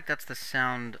I feel like that's the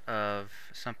sound of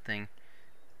something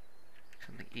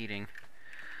eating.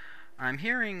 I'm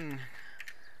hearing...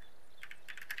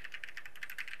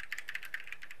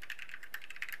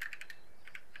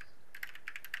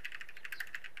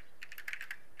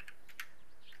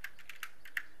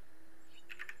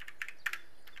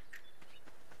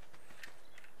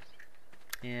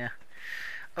 Yeah.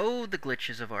 Oh, the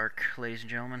glitches of ARK, ladies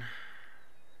and gentlemen.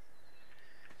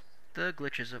 The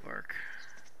glitches of ARK.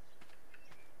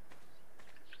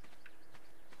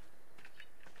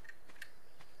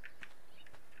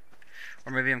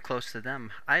 Or maybe I'm close to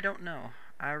them. I don't know.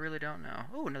 I really don't know.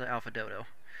 Oh, another alpha dodo.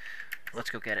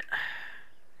 Let's go get it.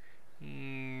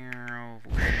 I'm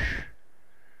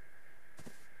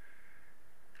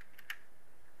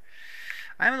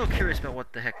a little curious about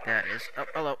what the heck that is. Oh,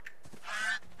 hello.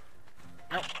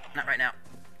 Nope, not right now.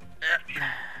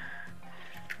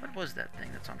 What was that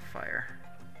thing that's on fire?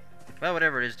 Well,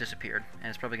 whatever it is disappeared, and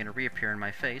it's probably going to reappear in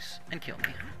my face and kill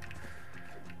me.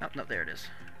 Oh, no, there it is.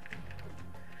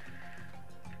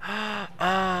 Oh,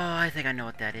 I think I know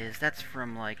what that is. That's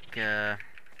from, like, I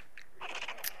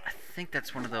think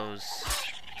that's one of those...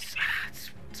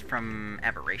 It's from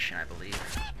Aberration, I believe.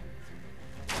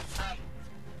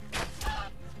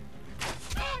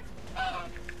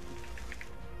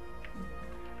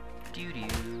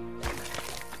 Doo-doo.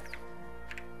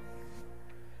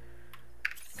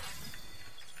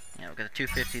 Yeah, we'll get a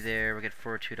 250 there, we'll get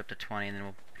fortitude up to 20, and then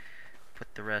we'll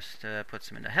put the rest, put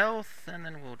some into health, and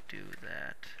then we'll do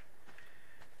that.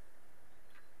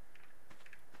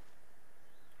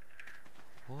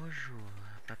 Bonjour.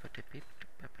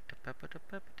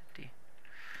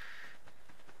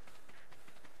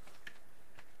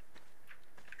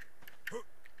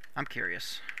 I'm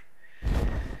curious.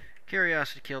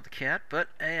 Curiosity killed the cat, but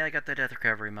hey, I got the death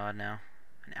recovery mod now.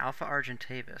 An Alpha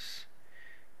Argentavis.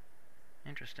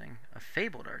 Interesting. A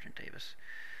fabled Argentavis.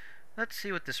 Let's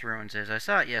see what this ruins is. I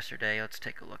saw it yesterday. Let's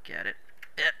take a look at it.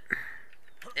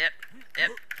 Yep.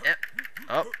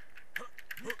 Oh.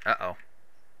 Uh-oh.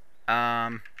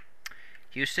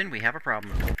 Houston, we have a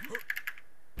problem.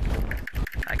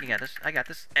 I can get this. I got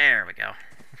this. There we go.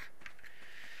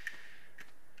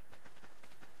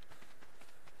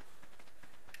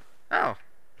 Oh.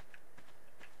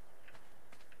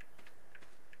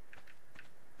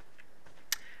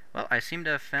 Well, I seem to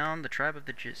have found the tribe of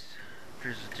the Jizet.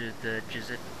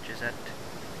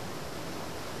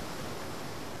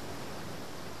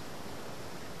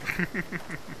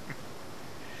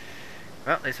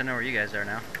 Well, at least I know where you guys are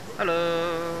now.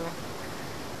 Hello!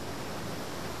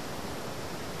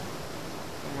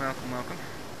 Welcome.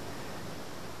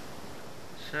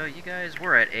 So, you guys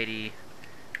were at 80...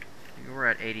 You were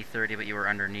at 80-30, but you were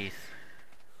underneath.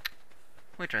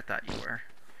 Which I thought you were.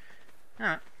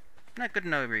 Oh, not good to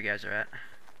know where you guys are at.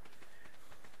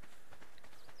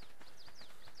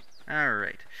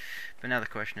 Alright. But now the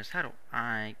question is, how do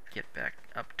I get back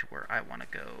up to where I want to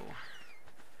go?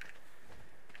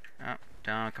 Oh,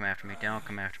 don't come after me, don't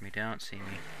come after me, don't see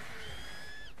me.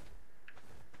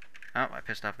 Oh, I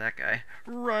pissed off that guy.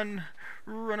 Run!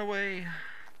 Run away!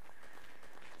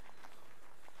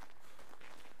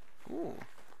 Ooh.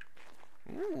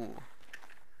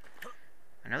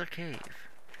 Another cave.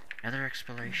 Another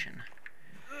exploration.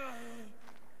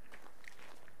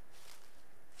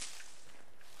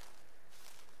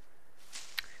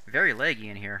 Very laggy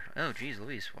in here. Oh, geez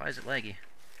Louise, why is it laggy?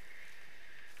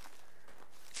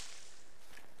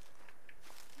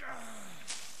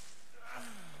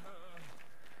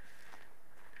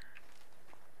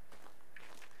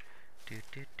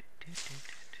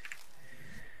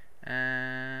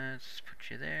 Let's put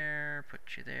you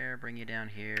there, bring you down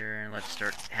here, and let's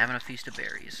start having a feast of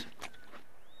berries.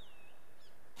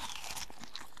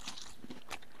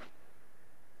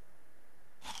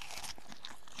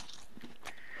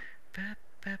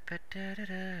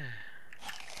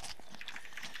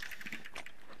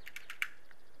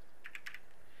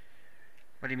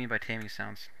 What do you mean by taming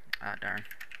sounds? Ah, darn.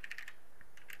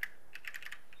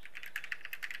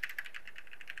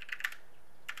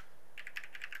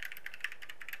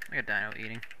 Like a dino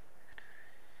eating.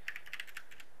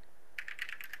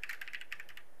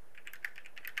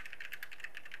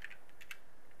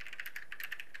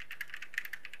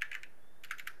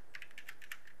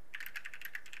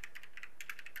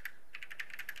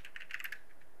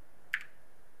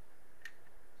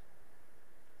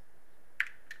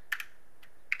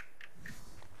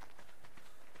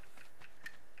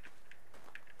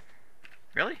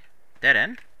 Really? Dead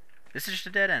end? This is just a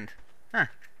dead end. Huh.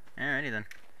 Alrighty then.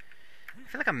 I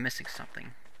feel like I'm missing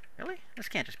something. Really? This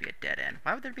can't just be a dead end.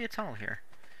 Why would there be a tunnel here?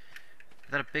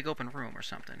 Is that a big open room or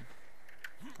something?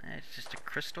 It's just a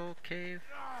crystal cave?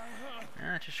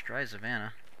 It's just dry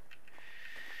savanna.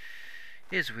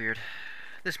 It is weird.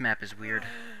 This map is weird.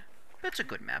 But it's a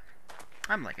good map.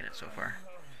 I'm liking it so far.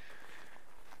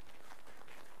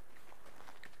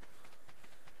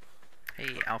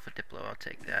 Hey, Alpha Diplo, I'll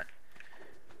take that.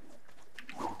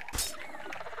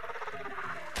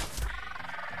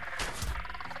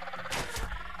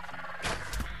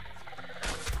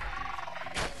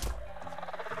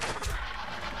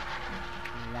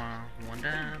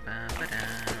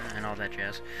 And all that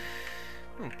jazz.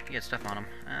 Ooh, you get stuff on him.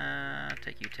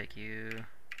 Take you.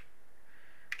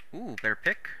 Ooh, better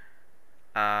pick.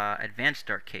 Advanced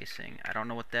dark casing. I don't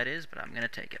know what that is, but I'm gonna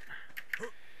take it.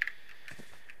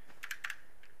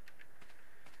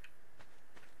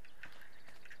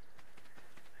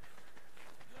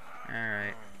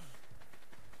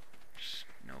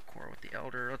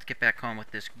 get back home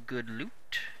with this good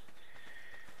loot.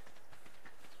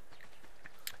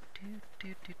 Do.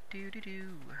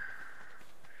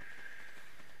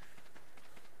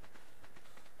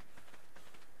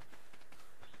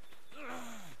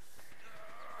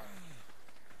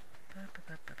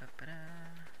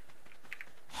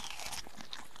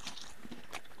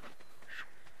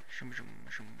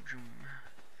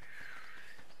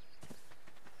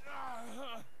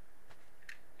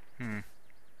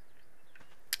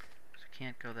 So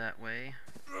can't go that way.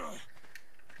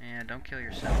 And don't kill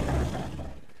yourself.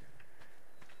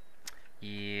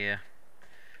 Yeah.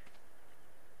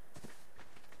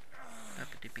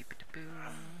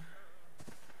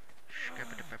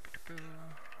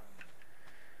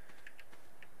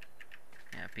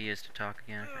 Yeah, B is to talk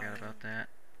again. I forgot about that.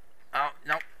 Oh,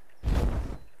 nope.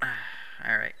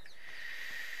 Alright.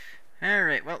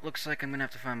 Alright, well, looks like I'm gonna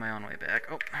have to find my own way back.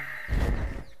 Oh.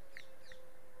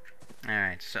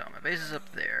 Alright, so my base is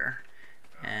up there.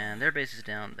 And their base is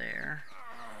down there.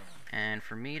 And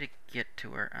for me to get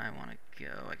to where I want to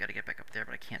go, I gotta get back up there,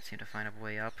 but I can't seem to find a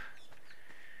way up.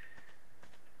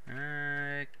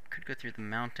 I could go through the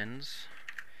mountains.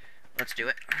 Let's do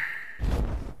it.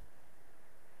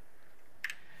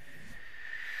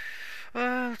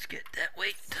 Let's get that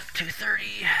weight to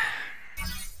 230.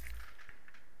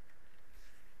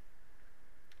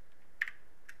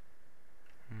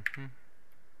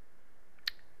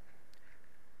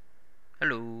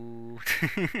 Hello.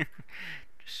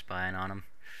 Just spying on him.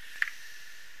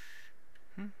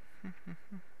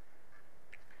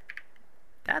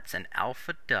 That's an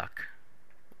alpha duck.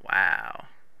 Wow.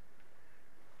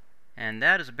 And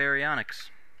that is a baryonyx.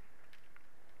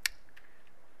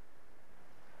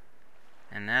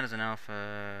 And that is an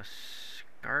alpha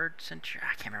guard sentry.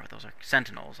 I can't remember what those are.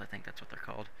 Sentinels, I think that's what they're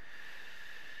called.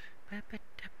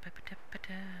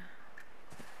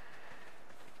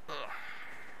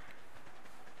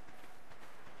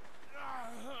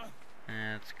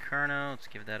 It's Carno. Let's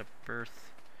give that a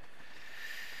berth.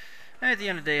 At the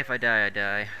end of the day, if I die, I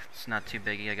die. It's not too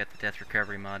biggie. I got the death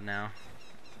recovery mod now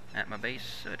at my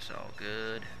base, so it's all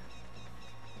good.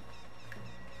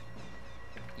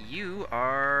 You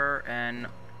are an...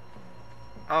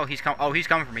 Oh, he's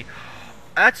coming for me.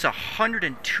 That's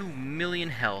 102 million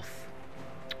health.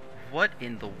 What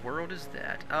in the world is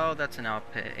that? Oh, that's an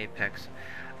apex.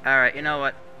 Alright, you know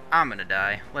what? I'm gonna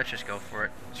die. Let's just go for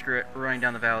it. Screw it. We're running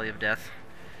down the valley of death.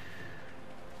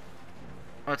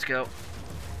 Let's go.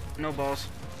 No balls.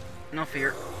 No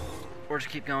fear. Or just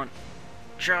keep going.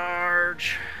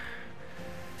 Charge!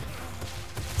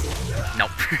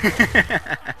 Nope.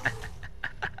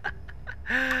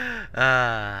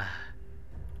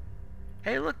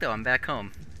 Hey, look though, I'm back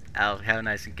home. Oh, how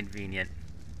nice and convenient.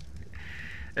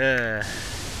 Alrighty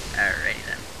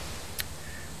then.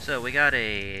 So we got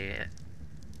a...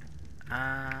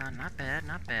 not bad,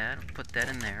 not bad. We'll put that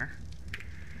in there.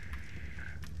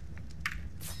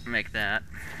 Make that.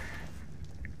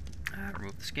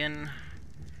 Remove the skin.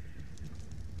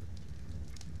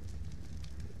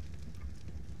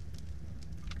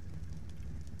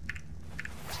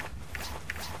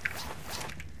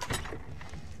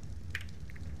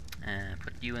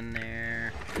 Put you in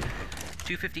there.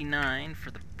 259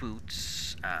 for the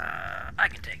boots. I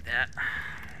can take that. Go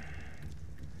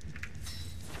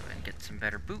ahead and get some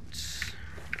better boots.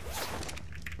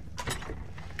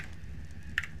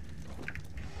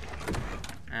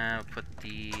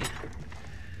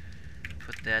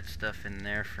 Put that stuff in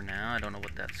there for now. I don't know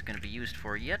what that's going to be used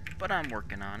for yet, but I'm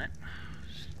working on it.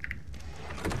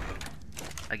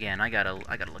 Again, I gotta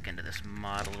look into this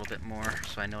mod a little bit more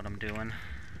so I know what I'm doing.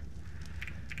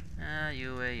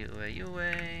 You away.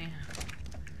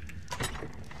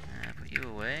 Put you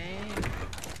away.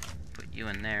 Put you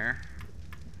in there.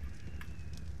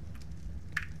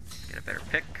 Get a better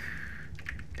pick.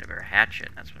 Get a better hatchet.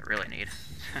 That's what I really need.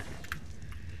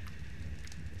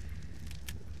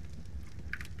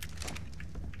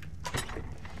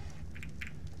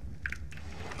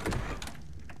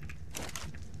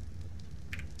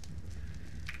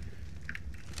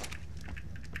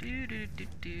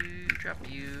 Drop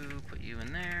you, put you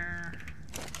in there.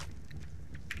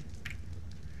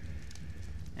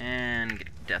 And get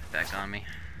death back on me.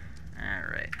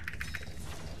 Alright.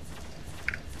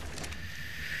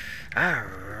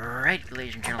 Alright,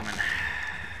 ladies and gentlemen.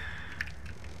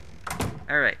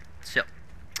 Alright, so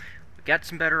we got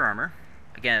some better armor.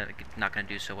 Again, not going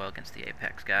to do so well against the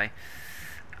Apex guy.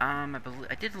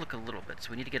 I did look a little bit,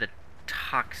 so we need to get a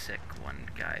toxic one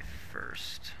guy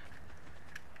first.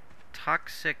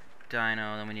 Toxic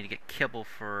Dino, then we need to get Kibble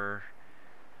for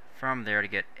from there to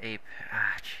get ape.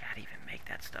 Ah, gee, how do you even make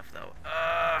that stuff though?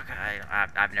 Ugh,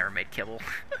 I've never made kibble.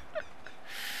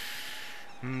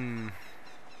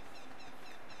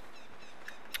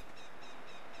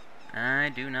 I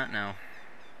do not know.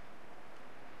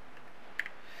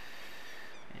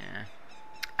 Yeah,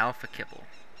 alpha kibble,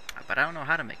 but I don't know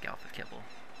how to make alpha kibble.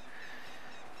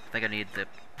 I think I need the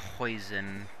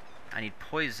poison. I need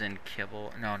poison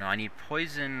kibble. No, I need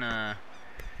poison.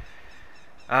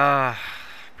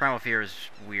 Primal fear is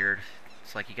weird.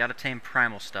 It's like you gotta tame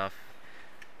primal stuff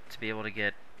to be able to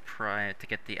get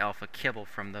the alpha kibble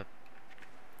from the.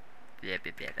 I don't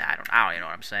even know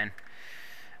what I'm saying.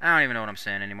 I don't even know what I'm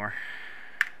saying anymore.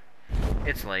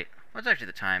 It's late. What's actually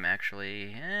the time?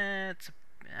 Actually, I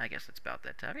guess it's about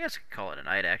that time. I guess I could call it a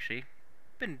night. Actually,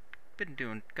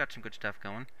 got some good stuff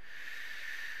going.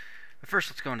 But first,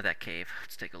 let's go into that cave.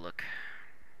 Let's take a look.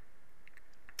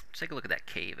 Let's take a look at that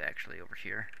cave, actually, over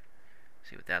here.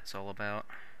 See what that's all about.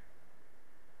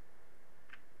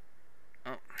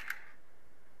 Oh.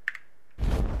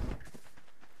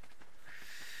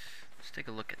 Let's take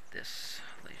a look at this,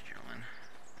 ladies and gentlemen.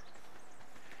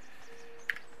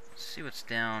 Let's see what's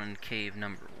down in cave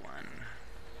number 1.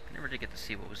 I never did get to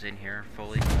see what was in here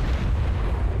fully.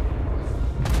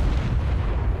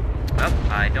 Well,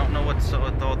 I don't know what's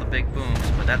with all the big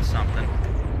booms, but that's something.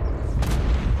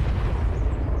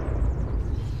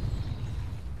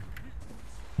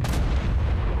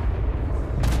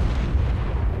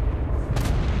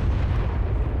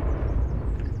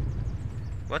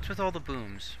 What's with all the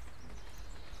booms?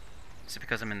 Is it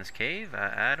because I'm in this cave?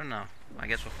 I don't know. I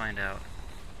guess we'll find out.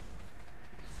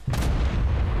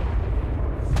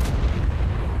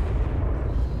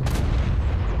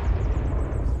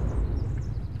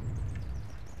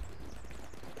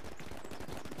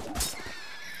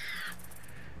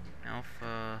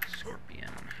 Alpha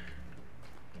Scorpion.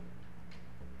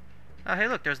 Oh, hey,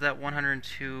 look, there's that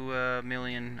 102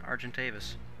 million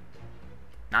Argentavis.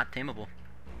 Not tameable.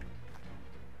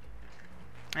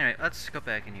 Anyway, let's go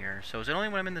back in here. So is it only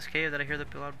when I'm in this cave that I hear the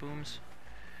loud booms?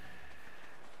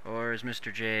 Or is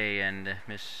MrJ and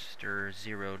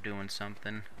MrZero doing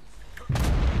something?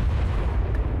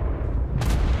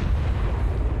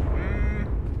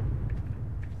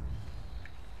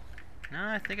 No,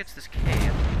 I think it's this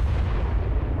cave.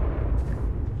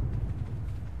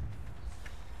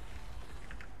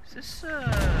 Is this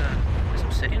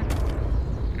obsidian?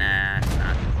 Nah, it's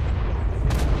not.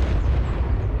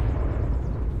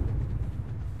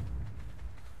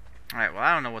 Alright, well,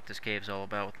 I don't know what this cave's all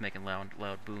about with making loud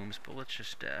booms, but let's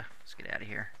just, let's get out of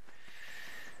here.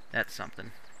 That's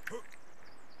something.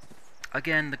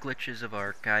 Again, the glitches of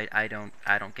ARK, I don't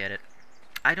get it.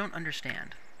 I don't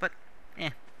understand, but,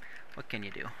 what can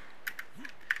you do?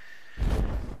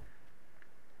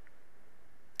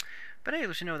 But hey,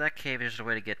 as you know, that cave is a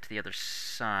way to get to the other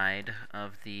side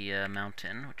of the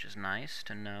mountain, which is nice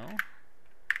to know.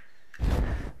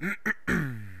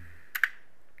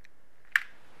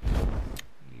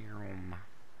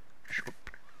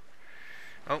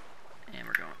 Oh, and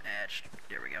we're going edge.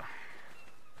 There we go.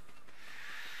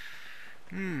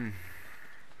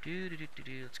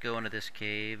 Let's go into this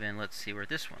cave and let's see where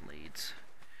this one leads.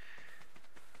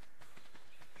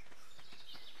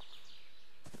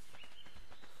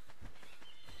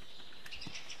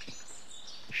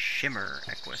 Shimmer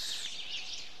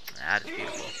Equus. That is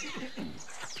beautiful.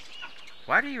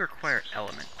 Why do you require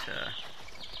element to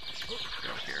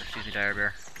go here? Excuse me, Dire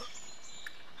Bear.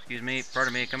 Excuse me,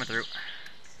 pardon me, coming through.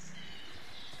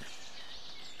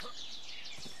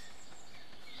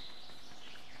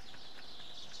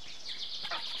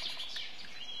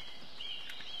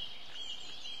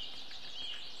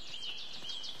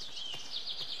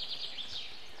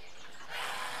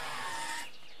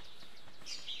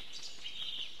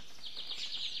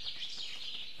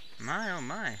 My, oh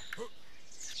my.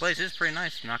 This place is pretty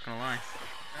nice, I'm not gonna lie.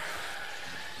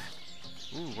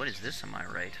 Ooh, what is this on my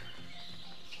right?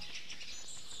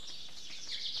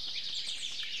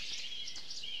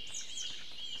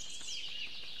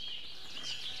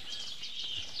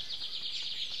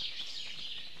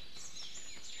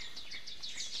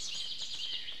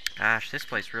 Gosh, this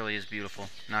place really is beautiful,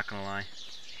 not gonna lie.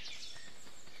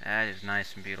 That is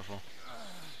nice and beautiful.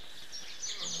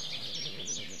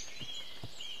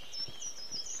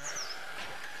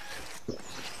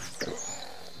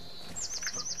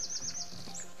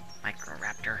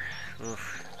 Microraptor.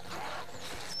 Oof.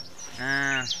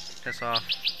 Piss off.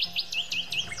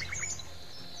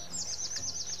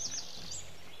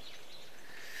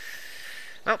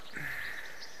 Well,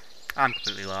 I'm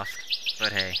completely lost.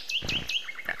 But hey,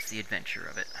 that's the adventure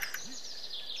of it.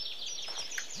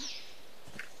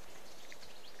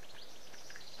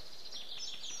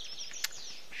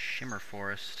 shimmer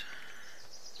forest.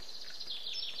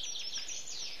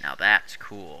 Now that's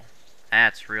cool.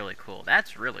 That's really cool.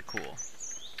 That's really cool.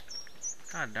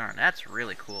 God darn, that's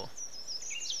really cool.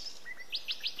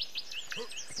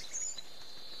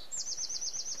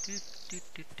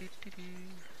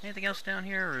 Anything else down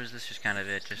here, or is this just kind of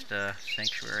it? Just a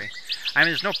sanctuary? I mean,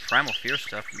 there's no primal fear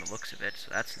stuff from the looks of it, so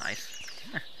that's nice.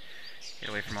 Get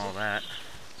away from all that.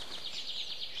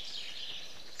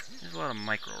 There's a lot of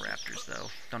micro-raptors,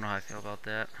 though. Don't know how I feel about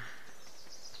that.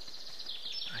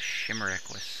 A shimmer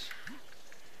equus.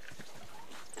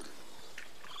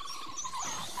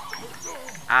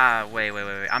 Ah, wait.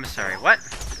 I'm sorry. What?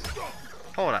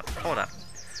 Hold up.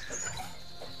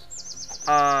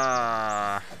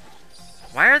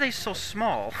 Why are they so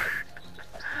small?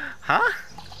 Huh?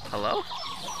 Hello?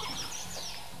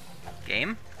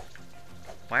 Game?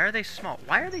 Why are they small?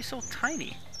 Why are they so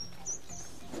tiny?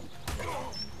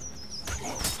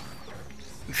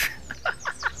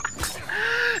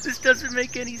 This doesn't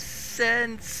make any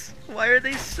sense. Why are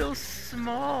they so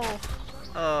small?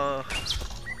 Oh.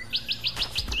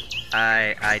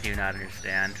 I do not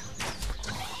understand.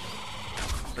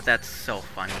 But that's so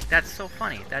funny. That's so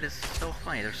funny. That is so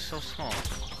funny. They're so small.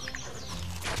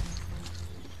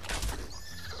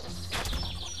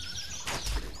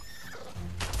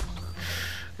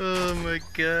 Oh my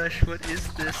gosh, what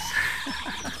is this?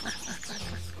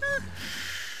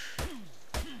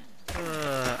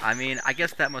 I mean, I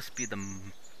guess that must be the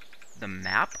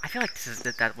map. I feel like this is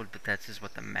that is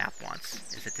what the map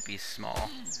wants, is it to be small.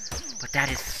 But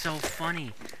that is so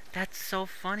funny. That's so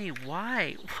funny.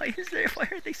 Why? Why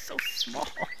are they so small?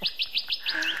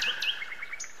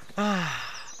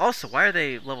 Also, why are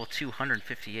they level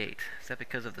 258? Is that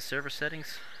because of the server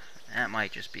settings? That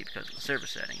might just be because of the server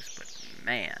settings, but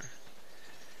man,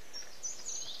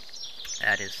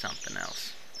 that is something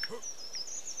else.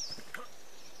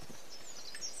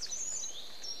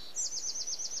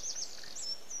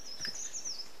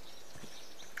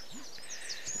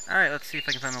 Alright, let's see if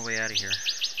I can find my way out of here.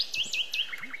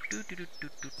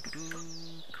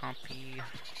 Compy.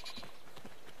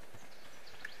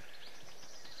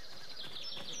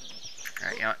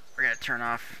 Alright, you know what? We're gonna turn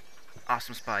off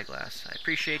Awesome Spyglass. I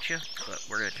appreciate you, but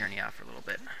we're gonna turn you off for a little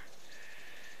bit.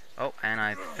 Oh, and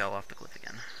I fell off the cliff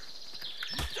again.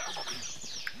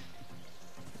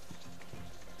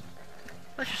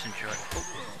 Let's just enjoy it. Oh.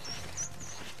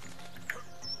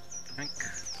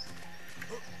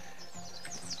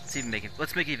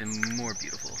 Let's make it even more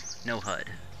beautiful. No HUD.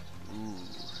 Ooh,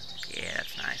 yeah,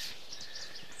 that's nice.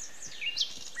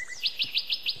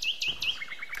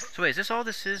 So wait, is this all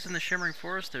this is in the Shimmering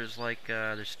Forest? There's like,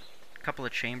 there's a couple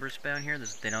of chambers down here.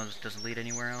 They know this doesn't lead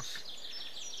anywhere else.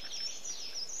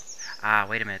 Ah,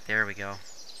 wait a minute. There we go.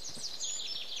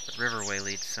 The riverway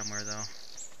leads somewhere, though.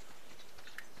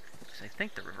 I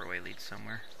think the riverway leads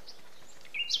somewhere.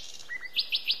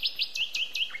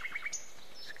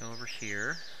 Let's go over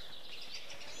here.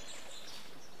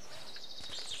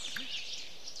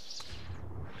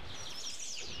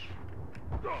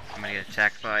 I'm gonna get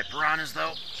attacked by piranhas,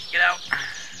 though. Get out!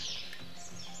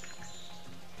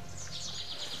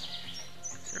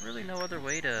 Is there really no other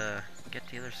way to get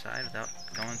to the other side without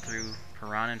going through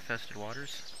piranha-infested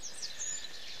waters?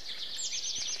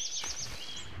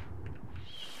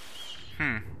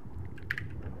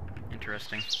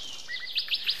 Interesting.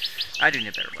 I do need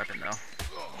a better weapon, though.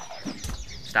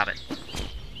 Stop it.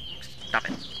 Stop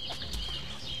it.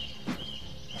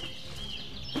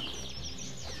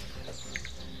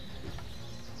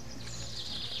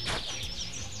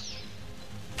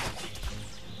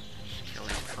 Kill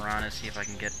these piranhas, see if I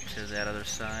can get to that other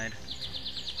side.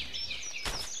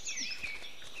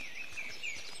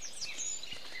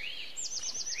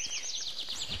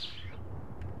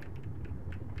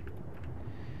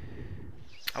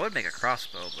 I would make a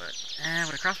crossbow, but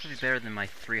would a crossbow be better than my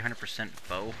 300%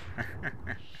 bow?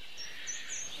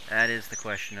 That is the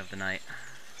question of the night.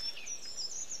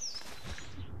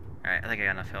 Alright, I think I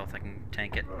got enough health. I can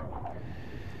tank it.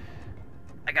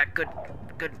 I got good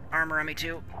armor on me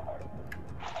too.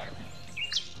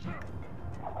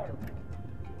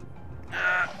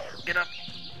 Get up.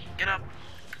 Get up.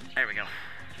 There we go.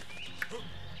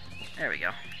 There we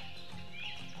go.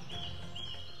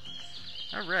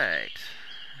 Alright.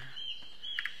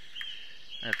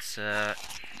 Let's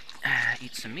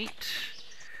eat some meat.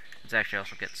 Let's actually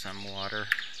also get some water.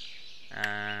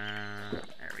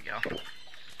 There we go.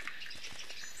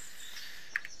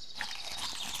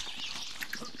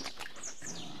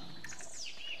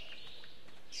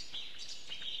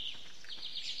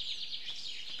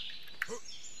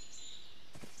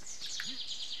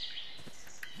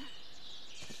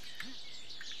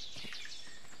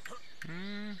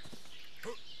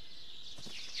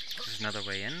 another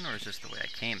way in, or is this the way I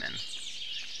came in?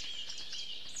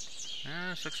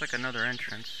 This looks like another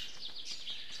entrance.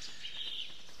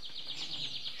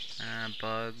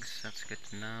 Bugs, that's good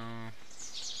to know.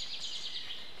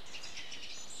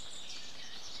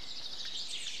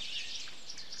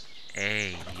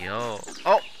 Hey, yo.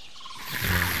 Oh!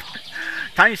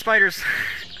 Tiny spiders!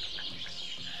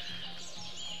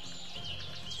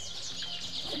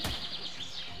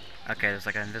 Okay, there's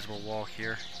like an invisible wall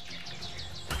here.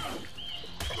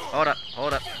 Hold up,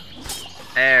 hold up.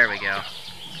 There we go.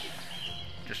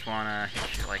 Just wanna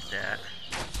hit you like that.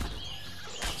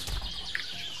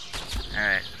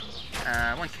 Alright.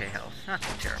 1k health. Not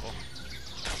too terrible.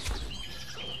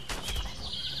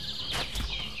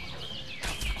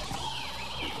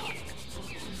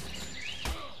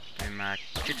 Give me my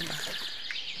chitin.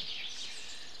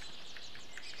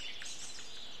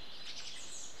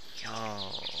 Yo,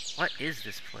 what is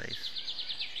this place?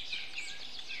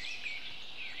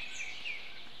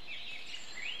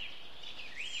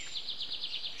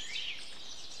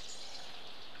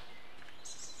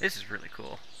 This is really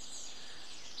cool.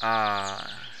 ARK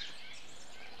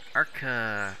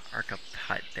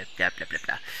Putt. Blah, blah, blah,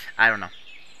 blah. I don't know.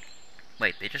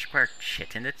 Wait, they just require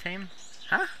chitin to tame?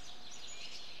 Huh?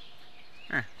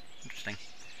 Interesting.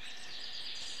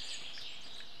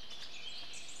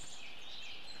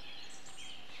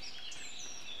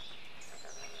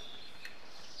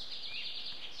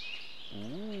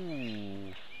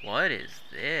 Ooh, what is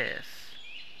this?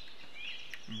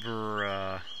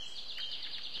 Bruh.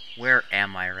 Where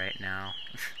am I right now?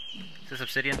 Is this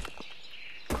obsidian?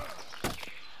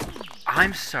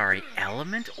 I'm sorry,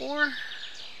 element ore?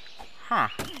 Huh.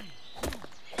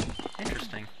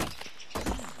 Interesting.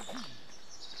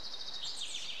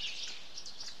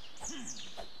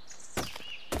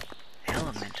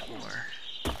 Element ore.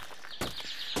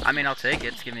 I mean, I'll take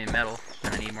it. It's giving me metal,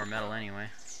 and I need more metal anyway.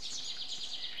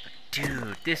 But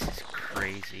dude, this is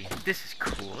crazy. This is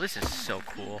cool. This is so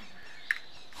cool.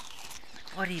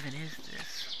 What even is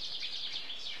this?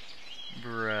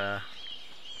 Bruh.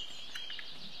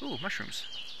 Ooh, mushrooms.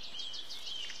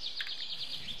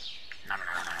 No.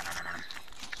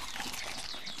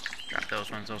 Drop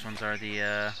those ones. Those ones are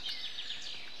the,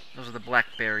 those are the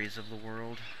blackberries of the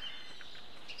world.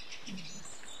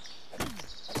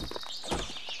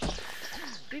 What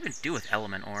do you even do with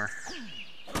element ore?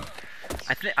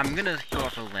 I'm gonna go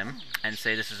off a limb and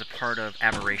say this is a part of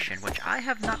Aberration, which I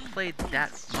have not played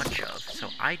that much of, so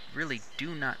I really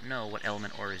do not know what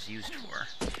element ore is used for.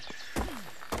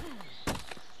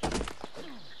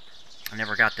 I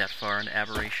never got that far into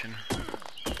Aberration.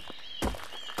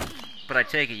 But I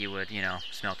take it you would, you know,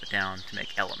 smelt it down to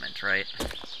make element, right?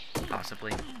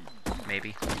 Possibly.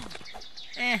 Maybe.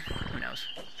 Who knows.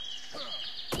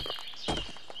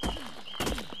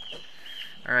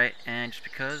 Alright, and just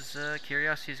because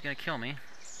curiosity is gonna kill me.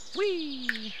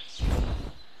 Whee!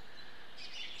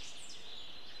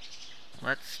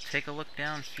 Let's take a look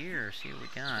down here, see what we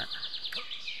got.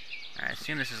 Alright, I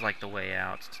assume this is like the way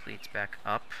out, so it leads back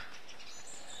up.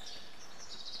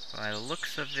 By the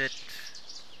looks of it,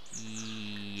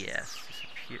 yes.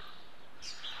 Disappear.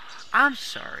 I'm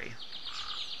sorry.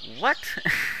 What?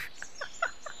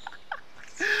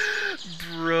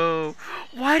 Bro,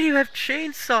 why do you have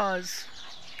chainsaws?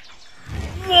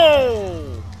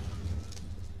 Whoa!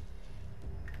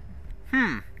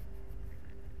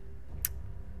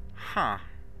 Huh.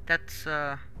 That's,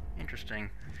 interesting.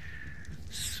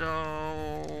 So,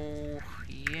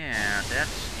 yeah,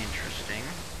 that's interesting.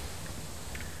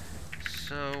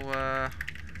 So,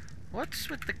 what's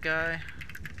with the guy?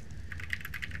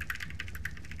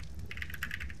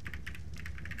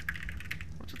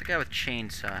 What's with the guy with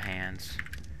chainsaw hands?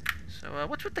 So,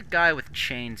 what's with the guy with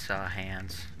chainsaw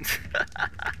hands?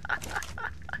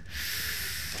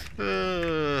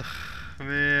 Ugh,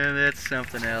 man, that's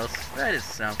something else. That is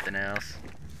something else.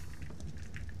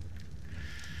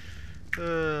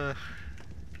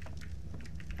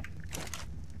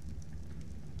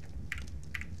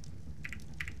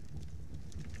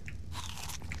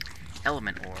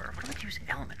 Element ore. What do we use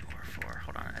element ore for?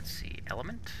 Hold on, let's see.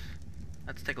 Element?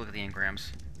 Let's take a look at the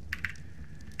engrams.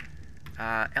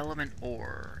 Element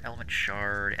ore. Element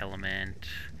shard. Element.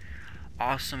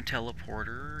 Awesome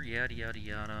teleporter. Yada yada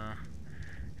yada.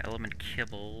 Element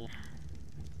kibble.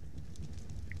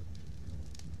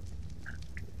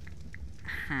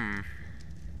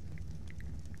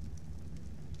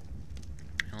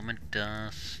 Element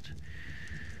dust.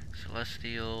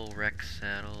 Celestial. Rex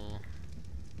saddle.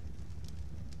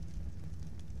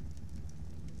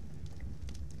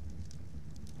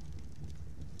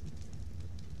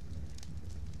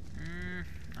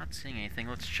 Not seeing anything.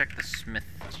 Let's check the smith.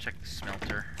 Let's check the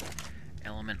smelter.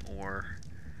 Element ore.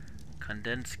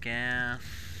 Condensed gas.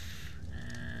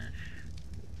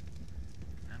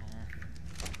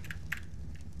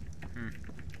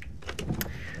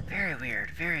 Very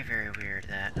weird. Very, very weird,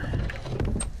 that.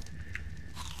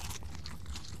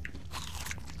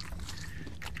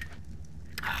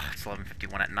 Oh, it's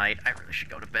 11:51 at night. I really should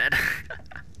go to bed.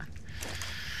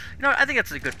 You know, I think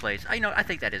that's a good place. I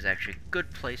think that is actually a good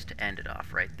place to end it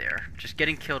off right there. Just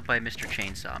getting killed by Mr.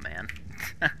 Chainsaw Man.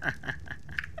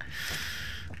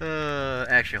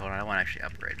 Actually, hold on. I want to actually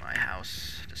upgrade my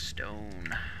house to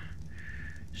stone.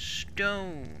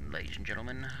 Stone, ladies and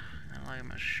gentlemen. I'm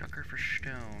a sucker for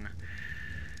stone.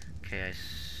 Okay,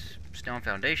 stone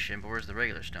foundation, but where's the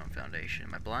regular stone foundation?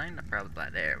 Am I blind? I'm probably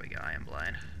blind. There we go. I am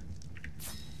blind.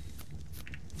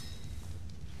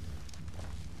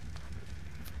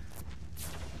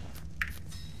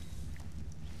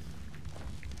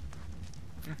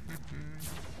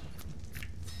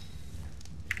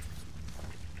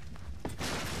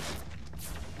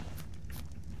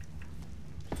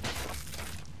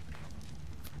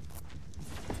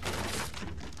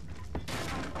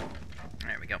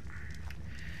 There we go.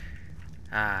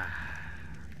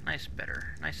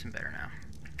 Nice and better now.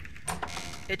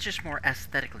 It's just more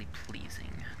aesthetically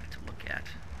pleasing to look at.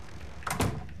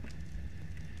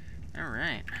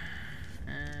 Alright.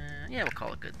 Yeah, we'll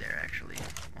call it good there, actually.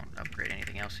 Won't upgrade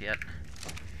anything else yet.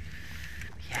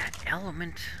 Yeah,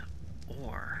 element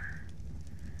ore.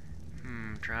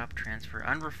 Drop, transfer,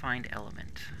 unrefined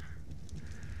element.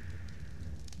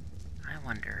 I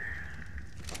wonder.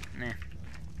 Nah.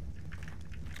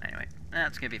 Anyway,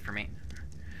 that's gonna be it for me.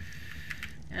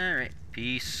 Alright,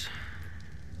 peace.